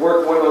 to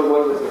work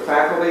one-on-one with the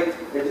faculty,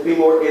 and to be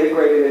more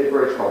integrated into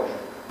British culture.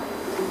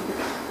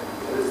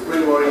 The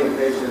spring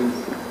orientation,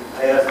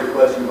 I asked a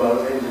question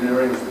about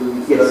engineering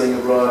students studying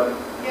abroad.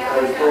 I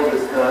was told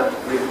it's not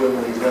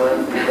frequently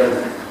done because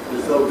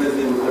they're so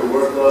busy with their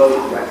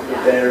workload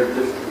that they're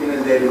just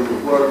inundated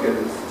with work and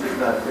it's just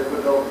not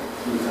typical.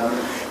 Can you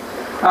comment?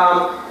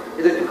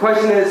 The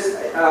question is,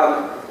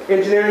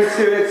 engineering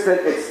students,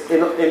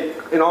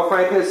 that in all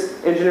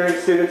frankness, engineering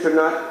students are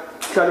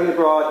not studying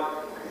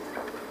abroad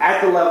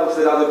at the levels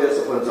that other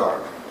disciplines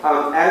are.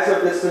 As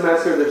of this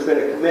semester, there's been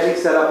a committee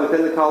set up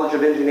within the College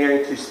of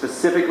Engineering to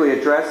specifically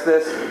address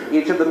this.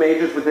 Each of the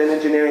majors within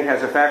engineering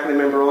has a faculty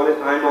member on it,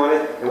 I'm on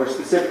it, and we're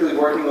specifically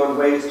working on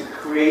ways to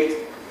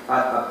create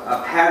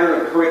a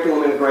pattern of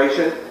curriculum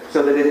integration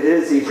so that it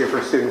is easier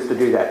for students to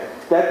do that.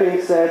 That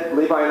being said,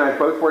 Levi and I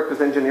both worked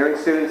with engineering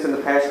students in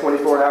the past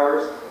 24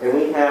 hours, and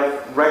we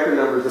have record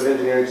numbers of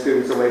engineering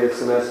students away this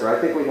semester. I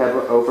think we have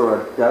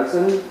over a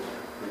dozen,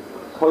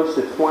 close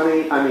to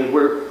 20. I mean,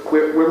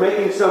 we're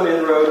making some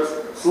inroads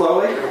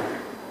slowly,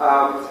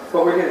 but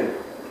we're getting there.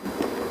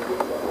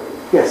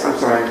 Yes, I'm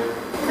sorry.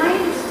 Can I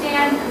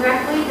understand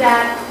correctly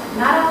that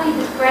not only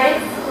the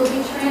credits will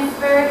be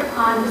transferred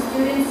on the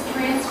student's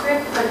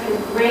transcript, but the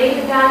grade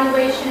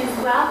evaluation as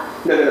well?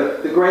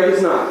 No. The grade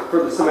is not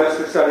for the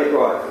semester study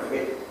abroad.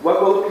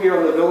 What will appear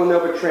on the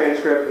Villanova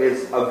transcript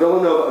is a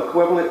Villanova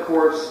equivalent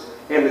course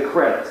and the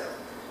credit.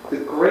 The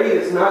grade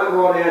is not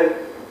brought in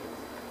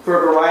for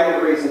a variety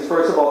of reasons.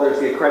 First of all, there's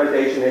the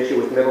accreditation issue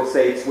with Middle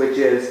States, which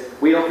is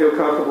we don't feel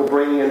comfortable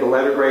bringing in the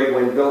letter grade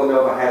when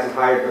Villanova hasn't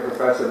hired the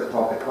professor that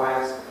taught the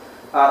class.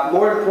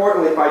 More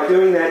importantly, by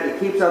doing that, it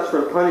keeps us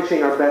from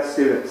punishing our best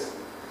students.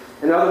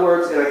 In other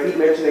words, and I keep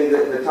mentioning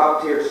the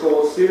top tier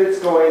schools, students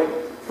going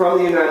from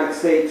the United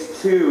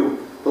States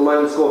to the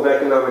London School of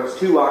Economics,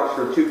 to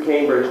Oxford, to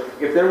Cambridge,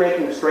 if they're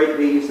making straight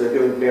B's, they're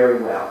doing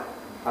very well.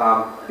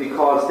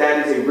 Because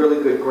that is a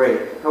really good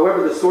grade.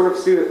 However, the sort of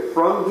student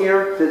from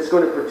here that's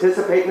going to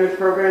participate in those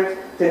programs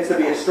tends to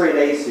be a straight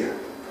A student.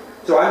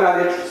 So I'm not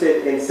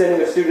interested in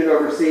sending a student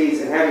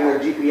overseas and having their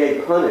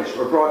GPA punished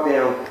or brought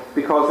down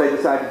because they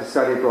decided to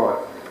study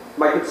abroad.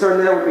 My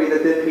concern there would be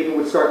that then people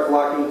would start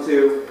flocking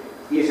to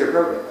easier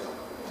programs.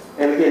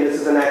 And again,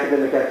 this is an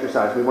academic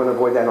exercise. We want to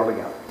avoid that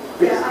altogether.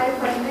 Yeah, I have a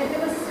question. It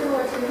was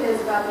similar to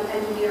his about the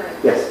engineering.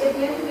 Yes. If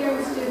the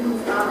engineering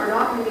students are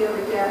not going to be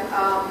able to get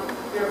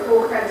their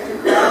full credits to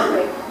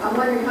graduate, I'm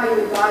wondering how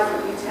you advise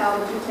them. Do you tell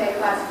them to take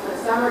classes for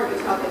the summer, or do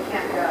you tell them they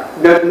can't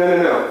go?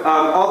 No.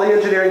 All the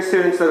engineering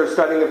students that are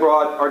studying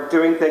abroad are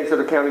doing things that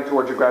are counting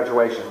towards your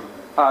graduation.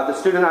 The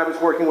student I was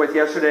working with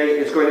yesterday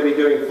is going to be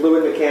doing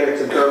fluid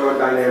mechanics and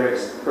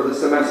thermodynamics for the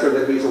semester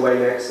that he's away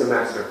next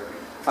semester.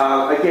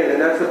 Again,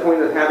 and that's the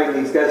point of having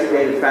these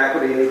designated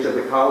faculty in each of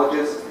the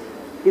colleges.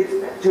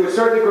 To a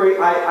certain degree,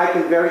 I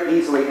can very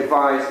easily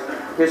advise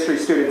history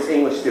students,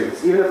 English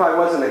students. Even if I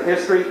wasn't a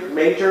history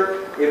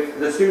major, if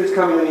the student's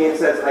coming to me and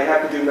says, I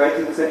have to do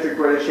 19th century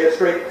British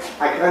history,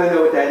 I kind of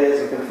know what that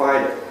is and can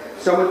find it.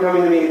 Someone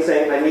coming to me and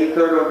saying, I need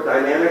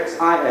thermodynamics,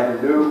 I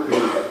have no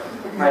clue.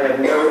 I have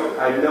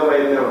no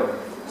way of knowing.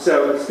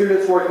 So the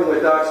students working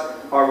with us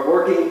are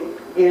working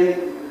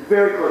in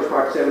very close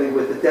proximity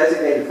with the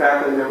designated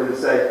faculty member to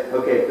say,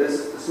 okay, this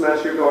is the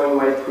semester you're going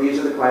away, these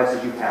are the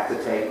classes you have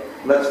to take.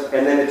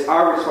 And then it's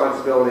our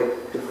responsibility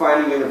to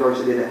find a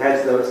university that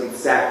has those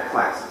exact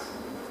classes.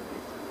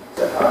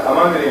 I'm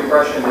under the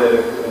impression that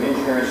if an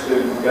engineering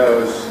student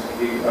goes,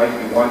 he might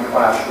be one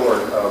class short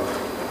of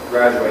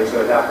graduating,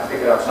 so they'd have to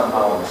pick it up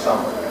somehow in the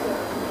summer.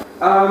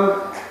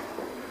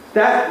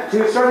 That,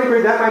 to a certain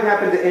degree, that might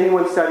happen to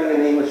anyone studying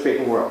in the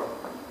English-speaking world.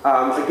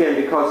 Again,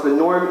 because the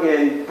norm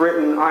in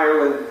Britain,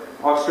 Ireland,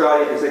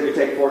 Australia is that you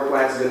take 4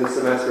 classes in the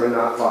semester and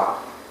not 5.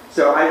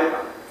 So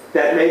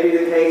that may be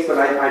the case, but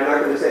I'm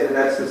not going to say that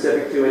that's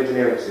specific to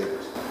engineering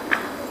students.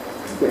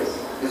 Yes?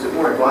 Is it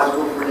more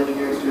advisable for an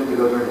engineering student to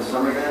go during the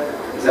summer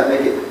then? Does that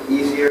make it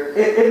easier?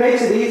 It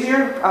makes it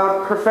easier.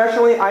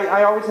 Professionally,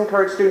 I always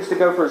encourage students to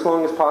go for as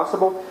long as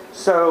possible.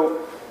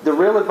 So the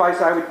real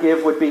advice I would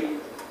give would be,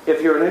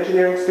 if you're an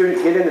engineering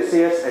student, get in to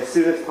see us as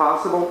soon as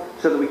possible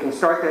so that we can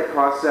start that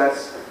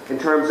process in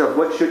terms of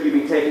what should you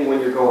be taking when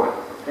you're going.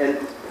 And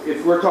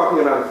if we're talking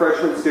about a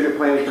freshman student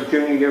planning for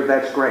junior year,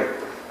 that's great.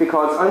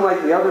 Because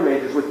unlike the other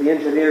majors with the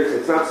engineers,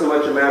 it's not so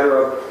much a matter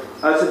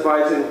of us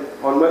advising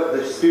on what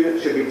the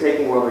student should be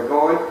taking while they're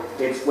going.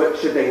 It's what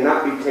should they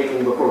not be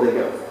taking before they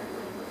go.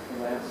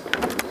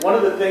 One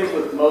of the things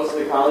with most of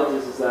the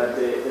colleges is that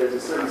there's a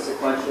certain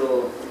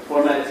sequential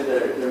format to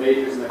their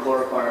majors and the core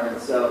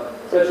requirements. So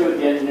especially with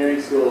the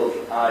engineering school,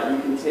 you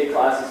can take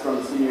classes from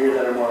the senior year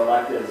that are more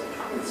electives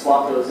and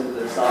swap those into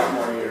their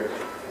sophomore year.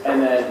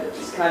 And then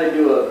just kind of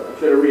do a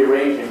bit of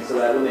rearranging so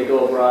that when they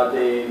go abroad,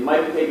 they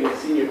might be taking a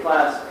senior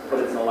class, but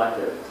it's an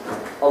elective,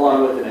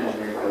 along with an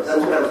engineering course. That's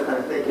what I was kind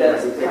of thinking.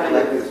 That's like they take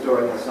electives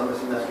during the summer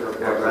semester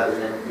rather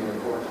than in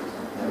courses.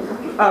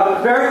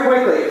 Very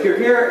quickly, if you're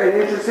here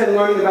and interested in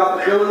learning about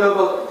the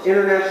Villanova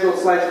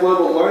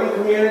International/Global Learning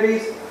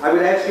Communities, I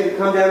would ask you to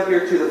come down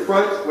here to the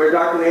front where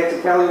Dr.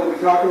 Nancy Kelly will be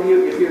talking to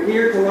you. If you're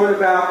here to learn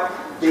about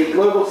the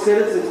Global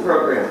Citizens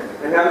Program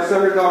and have a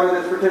son or daughter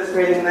that's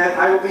participating in that,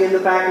 I will be in the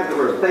back of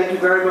the room. Thank you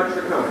very much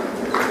for coming.